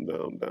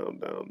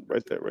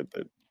 Right there.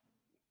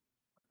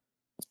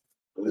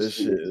 This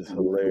shit is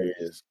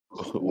hilarious.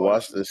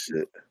 Watch this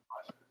shit.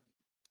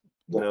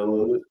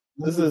 Download it.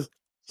 This is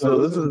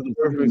the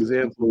perfect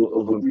example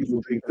of when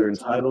people think they're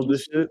entitled to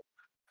shit,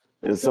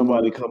 and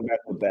somebody come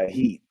back with that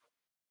heat.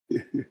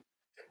 The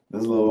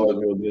This little white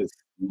girl gets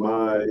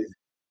my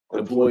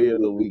Employee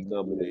of the Week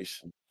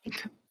nomination.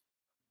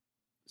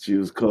 She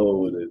was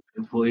cold with it.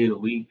 Employee of the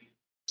Week.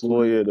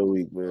 Employee of the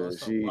Week, man.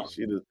 She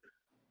did.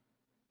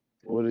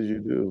 What did you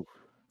do?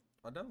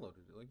 I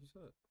downloaded it, like you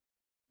said.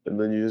 And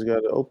then you just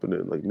got to open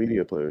it, like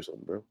Media Player or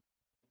something, bro.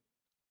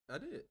 I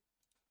did.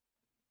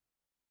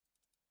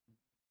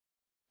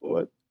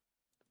 What?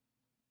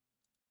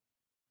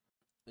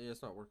 Yeah,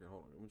 it's not working.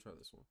 Hold on, let me try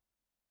this one.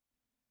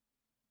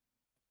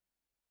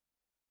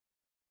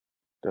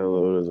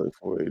 Download is like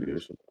 480 or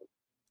something.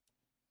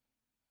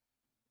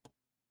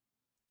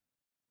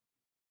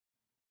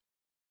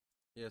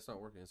 Yeah, it's not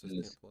working. It says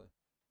can't play.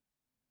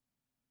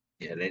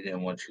 Yeah, they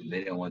didn't want you. They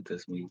didn't want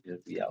this media to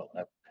be out.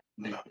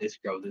 This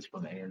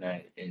from the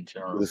internet in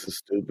general. This is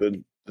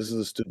stupid. This is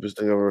the stupidest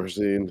thing I've ever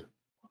seen.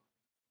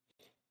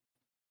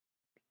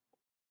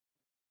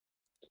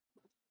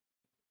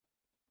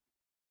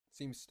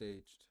 Seems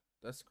staged.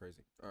 That's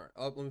crazy. All right,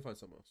 let me find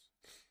something else.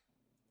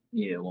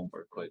 Yeah, it won't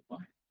work quite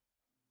fine.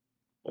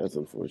 That's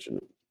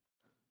unfortunate.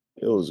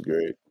 It was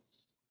great.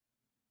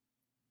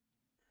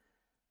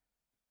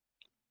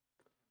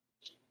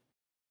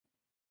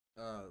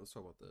 Let's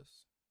talk about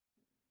this.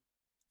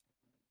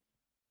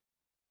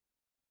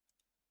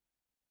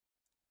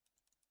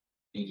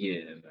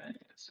 Yeah, man.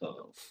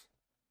 So,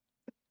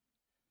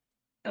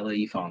 LA,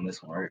 you found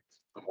this one, right?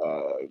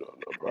 I don't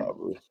know,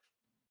 probably.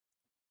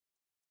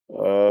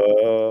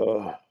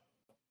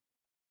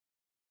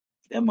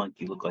 That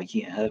monkey look like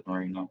he in heaven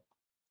right now.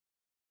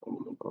 I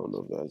don't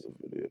know if that's a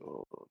video.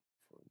 Hold on.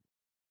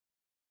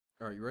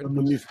 All right, you ready?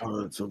 Let me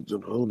find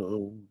something. Hold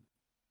on.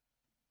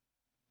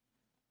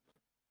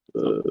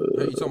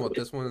 Hey, you talking about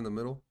this one in the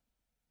middle?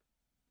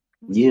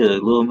 Yeah,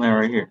 little man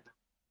right here.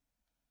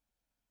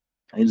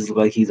 He just look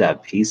like he's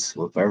at peace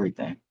with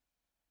everything.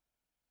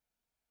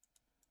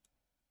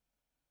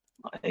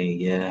 Hey,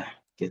 yeah,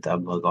 get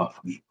that bug off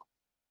of me.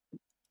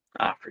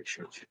 I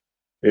appreciate you.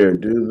 Here,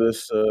 do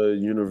this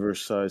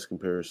universe size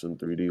comparison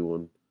 3D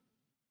one.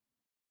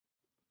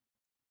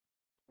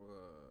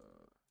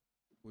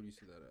 Where do you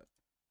see that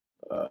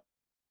at? I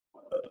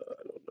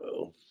don't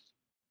know.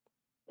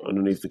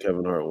 Underneath the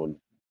Kevin Hart one.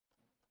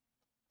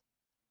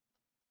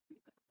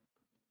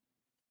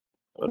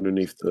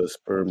 Underneath the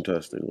sperm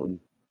testing one.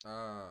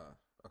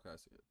 Okay, I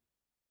see it.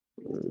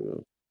 There we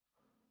go.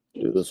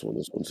 Do this one.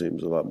 This one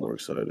seems a lot more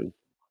exciting.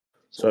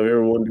 So have you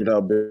ever wondered how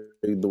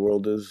big the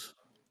world is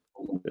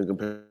and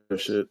compare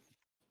shit?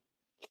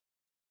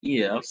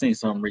 Yeah, I've seen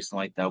something recent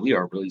like that. We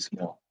are really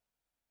small.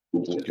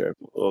 Okay.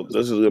 Well,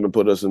 this is going to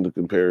put us into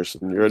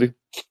comparison. You ready?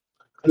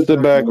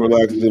 Sit back,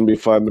 relax. It's going to be a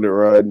 5-minute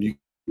ride. You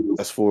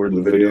fast forward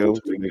the video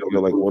to make it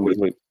like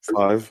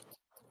 1.5,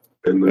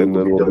 and then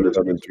we'll be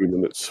done in 3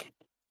 minutes.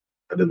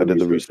 I did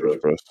the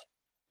research for us.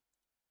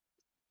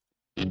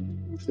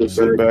 So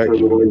sit back, put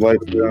the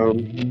lights down,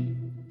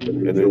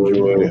 and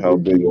enjoy how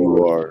big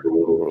you are in the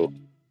world.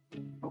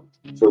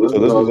 So this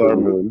is our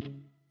moon.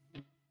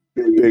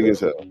 Big as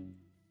hell.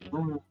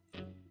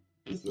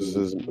 This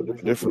is a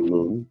different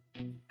moon.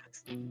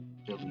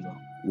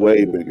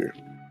 Way bigger.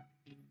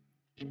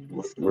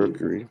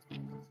 Mercury.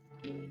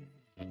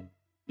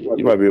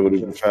 You might be able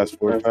to fast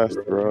forward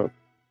faster, Rob.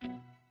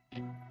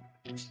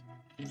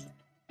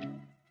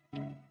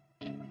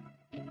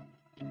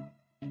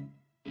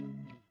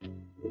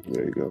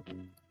 There you go.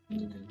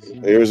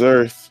 Here's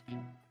Earth.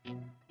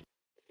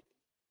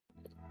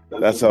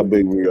 That's how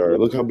big we are.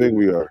 Look how big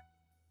we are.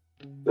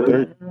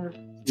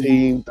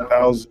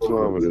 13,000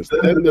 kilometers.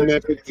 Then the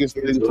next biggest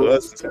thing to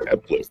us is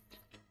Kepler.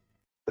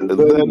 And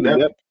then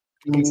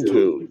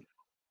Neptune.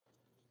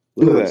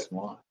 Look at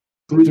that.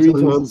 3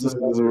 times the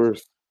size of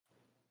Earth.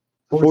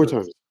 4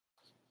 times.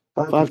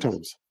 5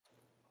 times.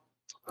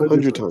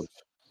 100 times.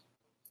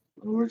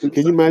 Can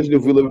you imagine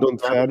if we lived on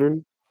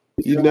Saturn?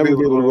 You'd never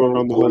be able to go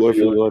around the whole Earth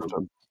in your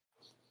lifetime.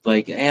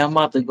 Like, hey, I'm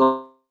about to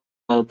go.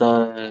 You're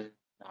not.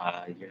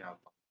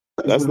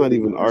 That's not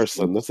even our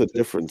sun. That's a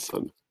different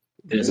sun.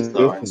 This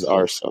is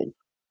our sun.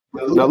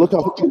 Now look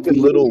how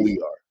fucking little we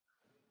are.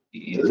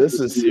 This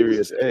is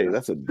Sirius A.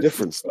 That's a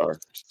different sun.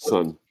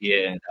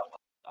 Yeah.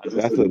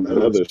 That's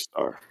another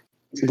star.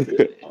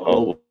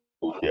 Oh,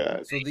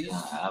 yeah. So these.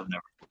 I've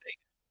never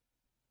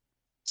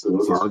So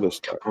those are the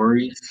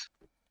stars.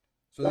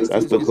 So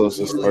That's the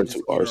closest star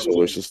to our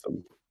solar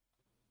system.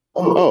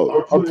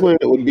 Oh, our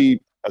planet would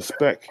be a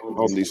speck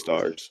on these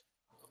stars.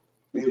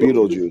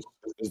 Betelgeuse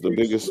is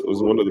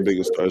one of the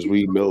biggest stars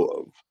we know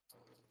of.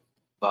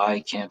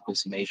 By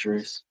campus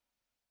majors.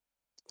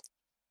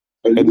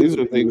 And these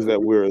are things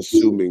that we're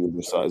assuming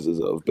the sizes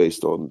of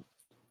based on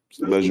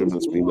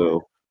measurements we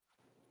know.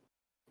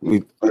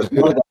 We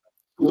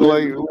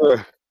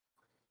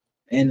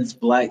And it's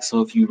black,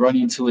 so if you run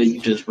into it,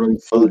 you just really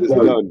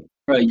done.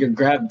 Right,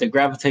 the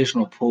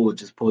gravitational pull would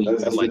just pull you.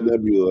 That's a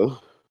nebula.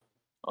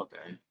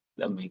 Okay,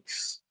 that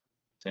makes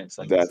sense.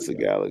 That's a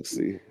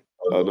galaxy.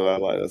 Oh no, I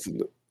lied.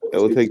 It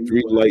will take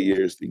 3 light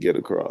years to get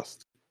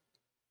across.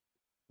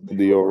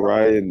 The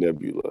Orion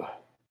Nebula.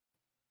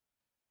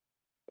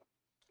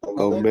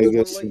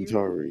 Omega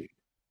Centauri.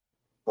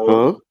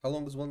 Huh? How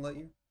long is 1 light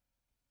year?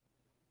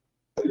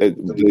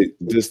 the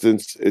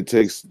distance it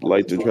takes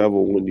light to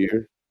travel 1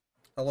 year.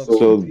 How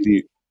So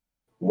the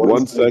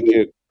 1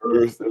 second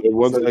Earth,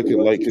 1 second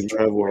light can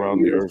travel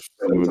around the Earth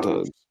 7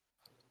 times.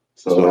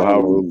 So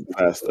how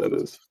fast that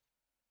is?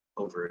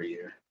 Over a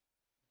year.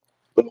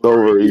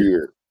 Over a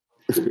year.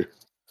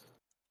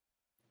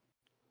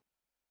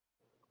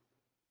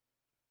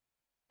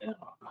 Yeah.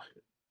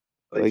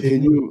 Like,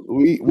 can you?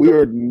 We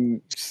are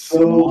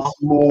so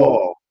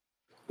small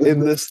in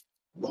this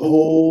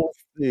whole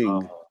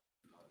thing.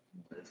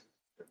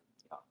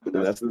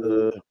 And that's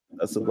the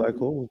black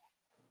hole.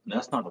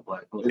 That's not a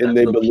black hole. And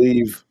they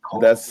believe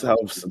that's how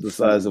the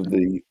size of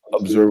the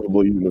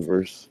observable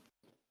universe.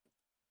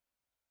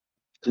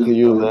 Can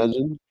you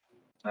imagine?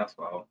 That's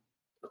wild.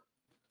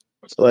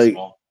 We're so Like,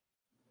 small.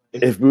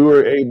 if we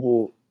were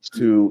able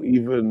to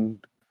even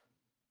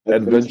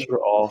adventure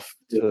off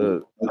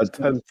to a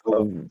tenth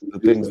of the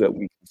things that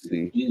we can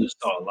see. You just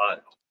saw a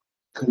lot.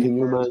 Can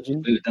you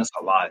imagine? Dude, that's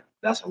a lot.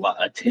 That's a lot.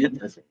 A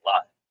tenth is a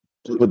lot.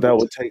 But that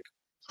would take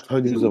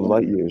hundreds of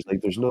light years. Like,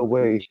 there's no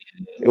way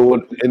it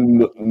would.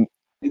 And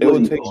it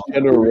would take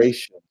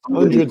generations,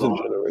 hundreds of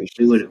generations.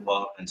 We would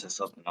evolve into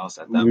something else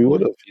at that We point.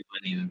 would have. We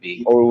wouldn't even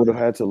be. Or we would have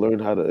had to learn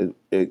how to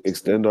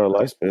extend our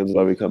lifespans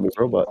by becoming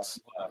robots.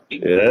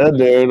 Yeah,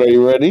 Darren, are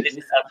you ready?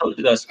 I told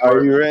you that's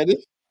Are you ready?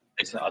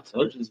 I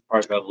told you it's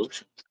part of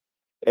evolution.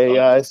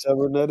 AI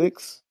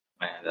cybernetics?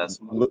 Man, that's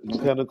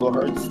mechanical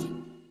hearts?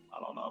 I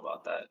don't know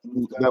about that.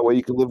 That way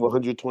you can live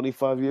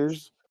 125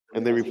 years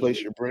and they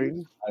replace your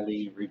brain? How do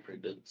you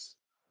reproduce?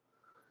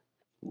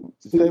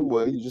 The same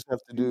way, you just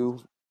have to do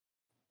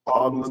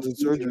augmented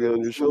surgery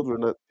on your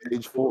children at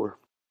age 4.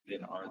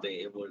 Then are they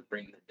able to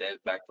bring the dead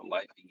back to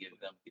life and give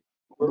them?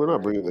 We're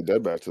not bringing the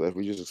dead back to life.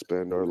 We just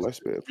expand our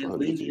lifespan for We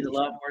hundreds of need years. a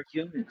lot more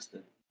humans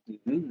to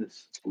do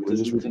this. We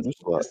just reproduce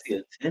a lot.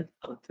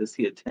 To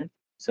see a 10.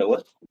 So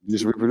what? You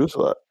just reproduce a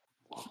lot.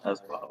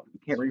 That's wild. You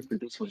can't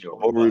reproduce when you're a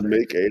Or we robot.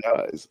 make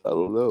AIs. I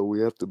don't know.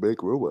 We have to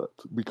make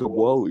robots. Become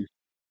Wall-E.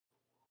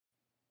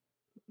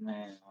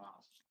 Man,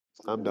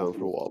 wow. I'm down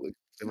for Wall-E.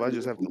 If I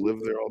just have to live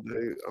there all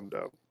day, I'm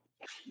down.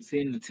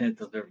 Seeing the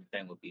 10th of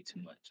everything would be too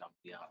much. I'm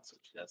gonna be honest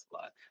with you. That's a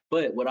lot.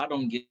 But what I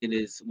don't get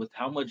is with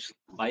how much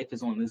life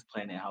is on this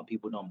planet, how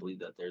people don't believe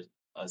that there's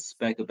a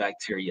speck of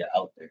bacteria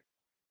out there.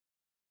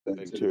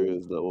 Bacteria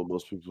is not what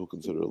most people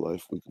consider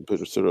life. We can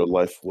consider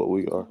life what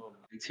we are.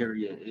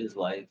 Bacteria is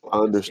life. I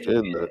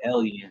understand It's that.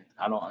 alien.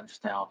 I don't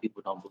understand how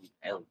people don't believe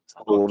in aliens.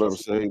 I Well, don't what I'm get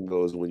it. saying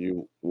though is when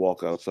you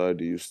walk outside,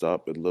 do you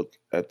stop and look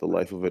at the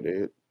life of an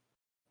ant?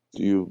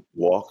 Do you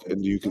walk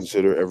and do you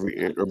consider every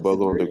ant or bug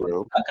on the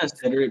ground? I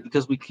consider it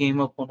because we came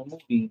up on a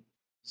movie.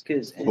 It's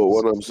kids. But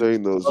what I'm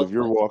saying though is if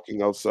you're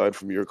walking outside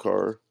from your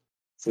car,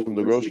 from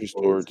the grocery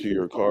store to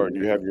your car, and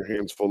you have your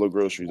hands full of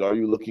groceries, are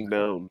you looking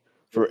down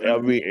for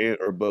every ant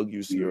or bug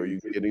you see, or are you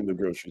getting the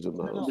groceries in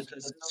the No, house?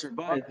 because it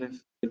survive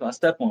if I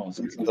step on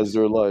them. Because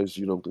their lives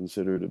you don't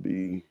consider to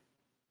be,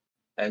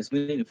 That's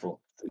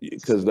meaningful.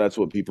 because that's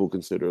what people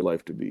consider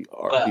life to be,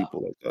 are Well,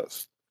 people like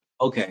us.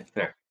 Okay,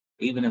 fair.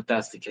 Even if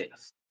that's the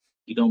case,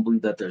 you don't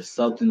believe that there's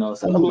something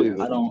else. I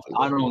believe I don't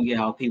get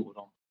how people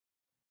don't.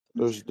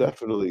 There's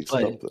definitely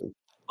But something.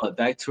 but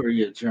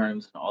bacteria,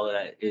 germs, and all of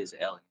that is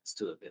aliens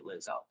too if it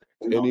lives out there.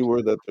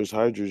 Anywhere that there's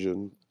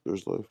hydrogen,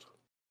 there's life.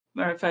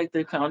 Matter of fact,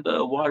 they found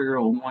water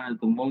on one of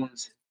the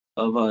moons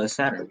of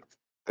Saturn.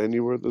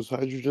 Anywhere there's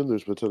hydrogen,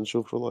 there's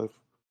potential for life.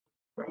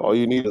 All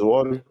you need is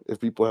water. If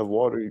people have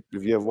water,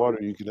 if you have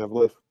water, you can have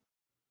life.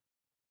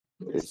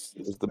 It's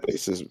the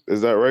basis.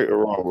 Is that right or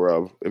wrong,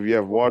 Rob? If you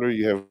have water,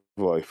 you have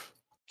life.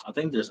 I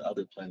think there's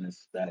other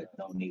planets that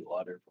don't need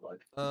water for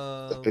life.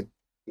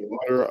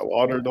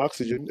 Water and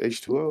oxygen,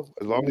 H2O.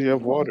 As long as you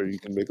have water, you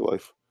can make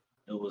life.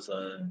 It was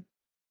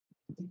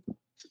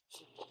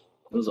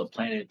a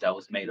planet that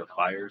was made of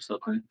fire or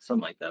something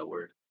like that.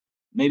 Where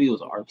maybe it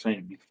was our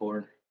planet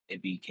before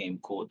it became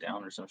cooled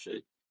down or some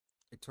shit.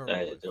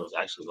 That there was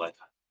actually life.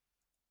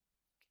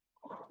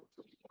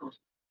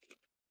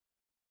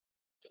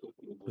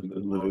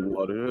 Living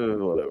water,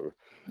 whatever.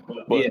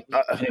 Yeah.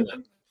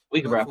 Anyway,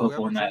 we can wrap up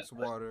whoever on that. drinks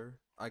water,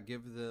 I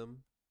give them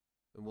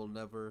and will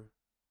never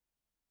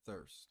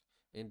thirst.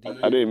 Indeed,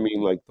 I didn't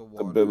mean like the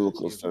water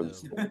biblical give them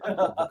sense. will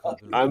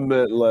become I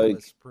meant like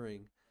a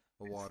spring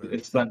of water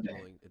It's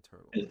Sunday.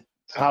 eternal.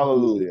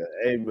 hallelujah,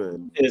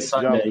 amen. It's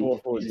Sunday. John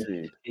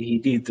 4:14. He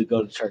needs to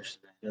go to church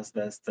today. That's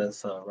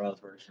Rob's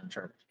version of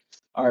church.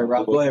 All right,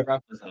 Rob, go ahead,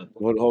 wrap this up.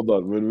 Hold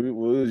on. When we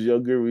was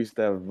younger, we used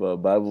to have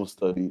Bible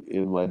study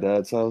in my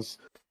dad's house,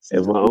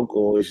 and my uncle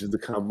always used to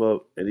come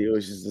up, and he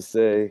always used to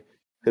say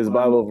his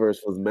Bible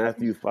verse was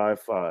Matthew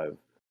 5:5.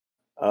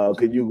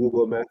 Can you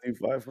Google Matthew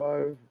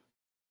 5:5?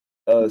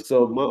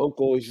 So my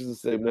uncle always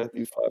used to say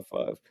Matthew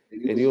 5:5,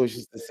 and he always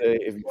used to say,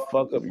 "If you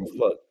fuck up, you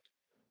fuck."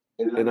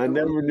 And I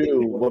never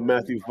knew what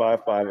Matthew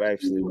 5:5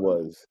 actually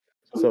was.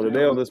 So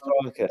today on this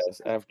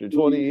podcast, after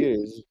 20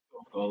 years,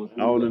 I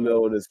want to know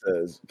what it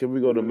says. Can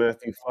we go to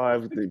Matthew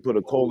 5? They put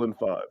a colon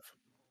 5.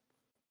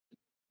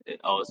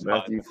 It's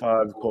Matthew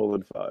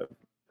 5:5.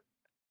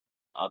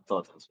 I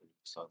thought that's what you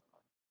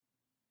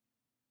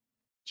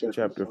were talking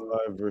Chapter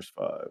 5, verse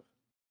 5.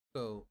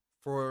 So,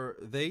 for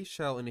they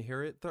shall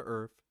inherit the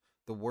earth,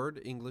 the word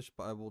English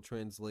Bible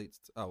translates.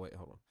 Oh, wait,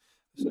 hold on.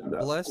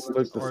 Blessed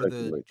are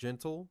the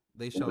gentle,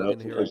 they shall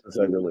inherit. The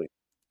second link.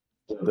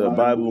 The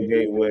Bible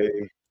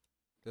Gateway.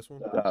 This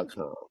one?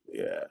 .com.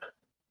 Yeah.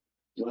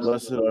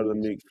 Blessed are the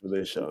meek, for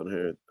they shall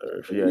inherit the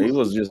earth. Yeah, he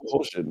was just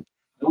bullshitting.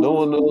 No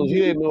one knows. He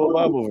didn't know a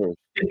Bible verse.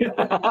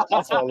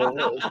 That's all it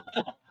was.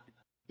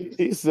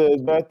 He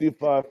says Matthew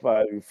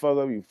 5:5. You fuck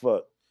up, you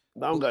fuck. I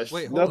don't got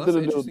nothing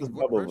to do with this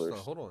Bible verse.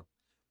 Hold on.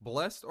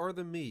 Blessed are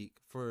the meek,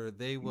 for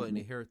they will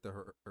inherit the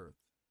earth.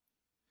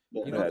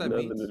 You know what that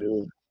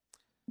means?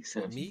 He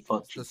said, meek,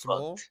 fuck, the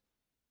small.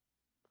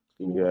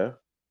 Yeah.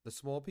 The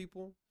small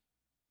people.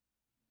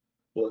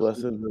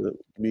 Blessed are the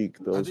meek,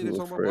 those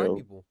who are frail. Black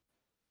people.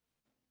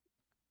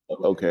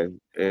 Okay,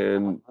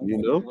 and you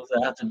know, what does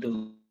that have to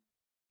do?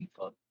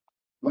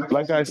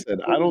 Like I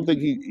said, I don't think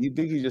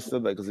he just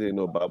said that because he didn't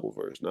know a Bible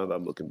verse. Now that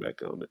I'm looking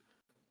back on it,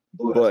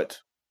 but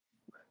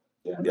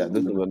yeah,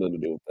 this has nothing to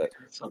do with that.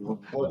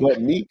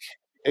 But meek,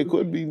 it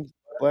could be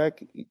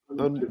black,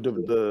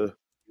 the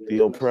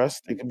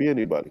oppressed. It could be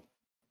anybody.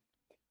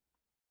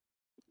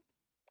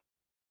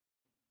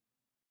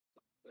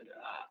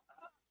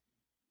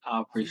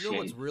 I appreciate. You know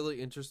what's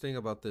really interesting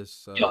about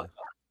this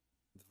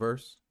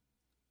verse?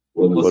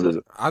 What is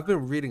it? I've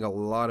been reading a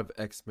lot of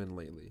X-Men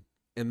lately,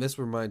 and this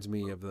reminds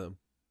me of them.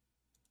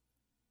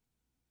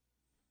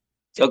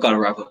 Y'all gotta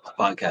wrap up the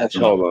podcast.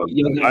 Hold on.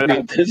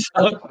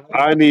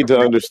 I need to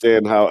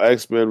understand how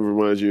X-Men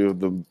reminds you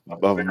of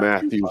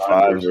Matthew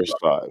 5 verse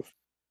 5.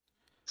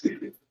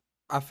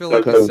 I feel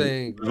like I'm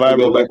saying, if I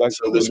go back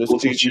to this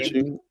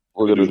teaching,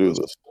 we're gonna do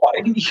this.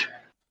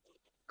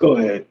 Go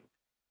ahead.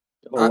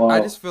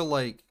 I just feel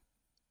like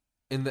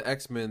in the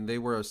X-Men they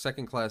were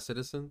second-class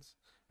citizens,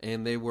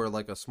 and they were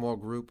like a small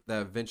group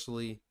that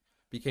eventually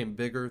became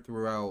bigger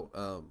throughout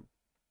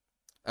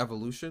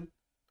evolution,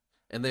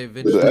 and they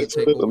eventually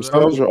take over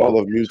themselves or all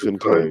of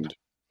mutant kind.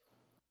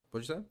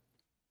 What'd you say?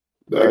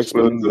 The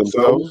X-Men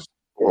themselves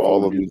or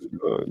all of mutant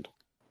kind?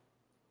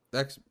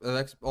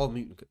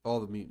 All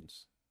the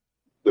mutants.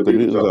 The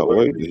mutants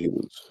outweigh the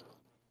humans.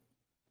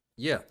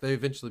 Yeah, they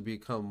eventually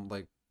become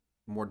like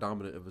more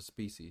dominant of a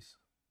species,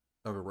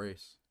 of a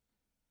race.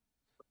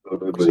 So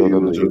then the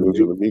humans are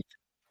the meek.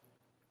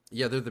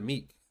 Yeah, they're the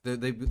meek.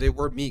 They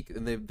were meek,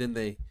 and then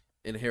they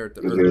inherit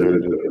the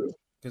earth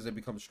because they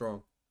become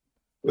strong.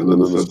 And then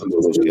the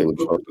Sentinels came and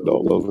fucked it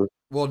all over.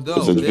 Well, no.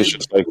 It's a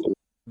vicious cycle.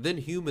 Then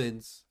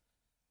humans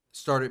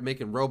started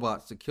making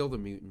robots to kill the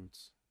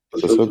mutants.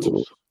 The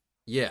Sentinels.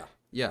 Yeah.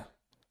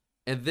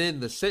 And then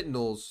the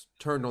Sentinels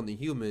turned on the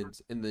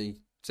humans, and the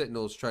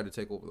Sentinels tried to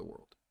take over the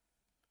world.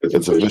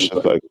 It's a vicious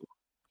cycle.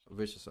 A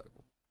vicious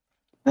cycle.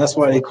 That's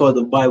why they call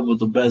the Bible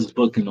the best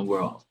book in the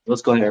world.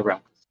 Let's go ahead,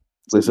 Ralph.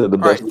 They said the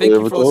best. All right, thank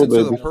you for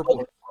listening to the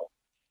Purple.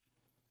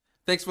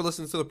 Thanks for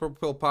listening to the Purple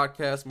Pill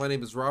Podcast. My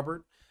name is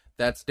Robert.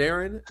 That's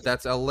Darren.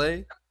 That's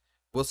LA.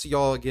 We'll see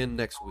y'all again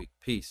next week.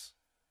 Peace.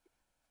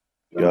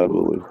 Yeah, I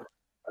believe.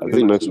 I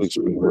think next week's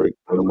spring break.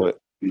 I might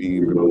be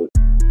remote.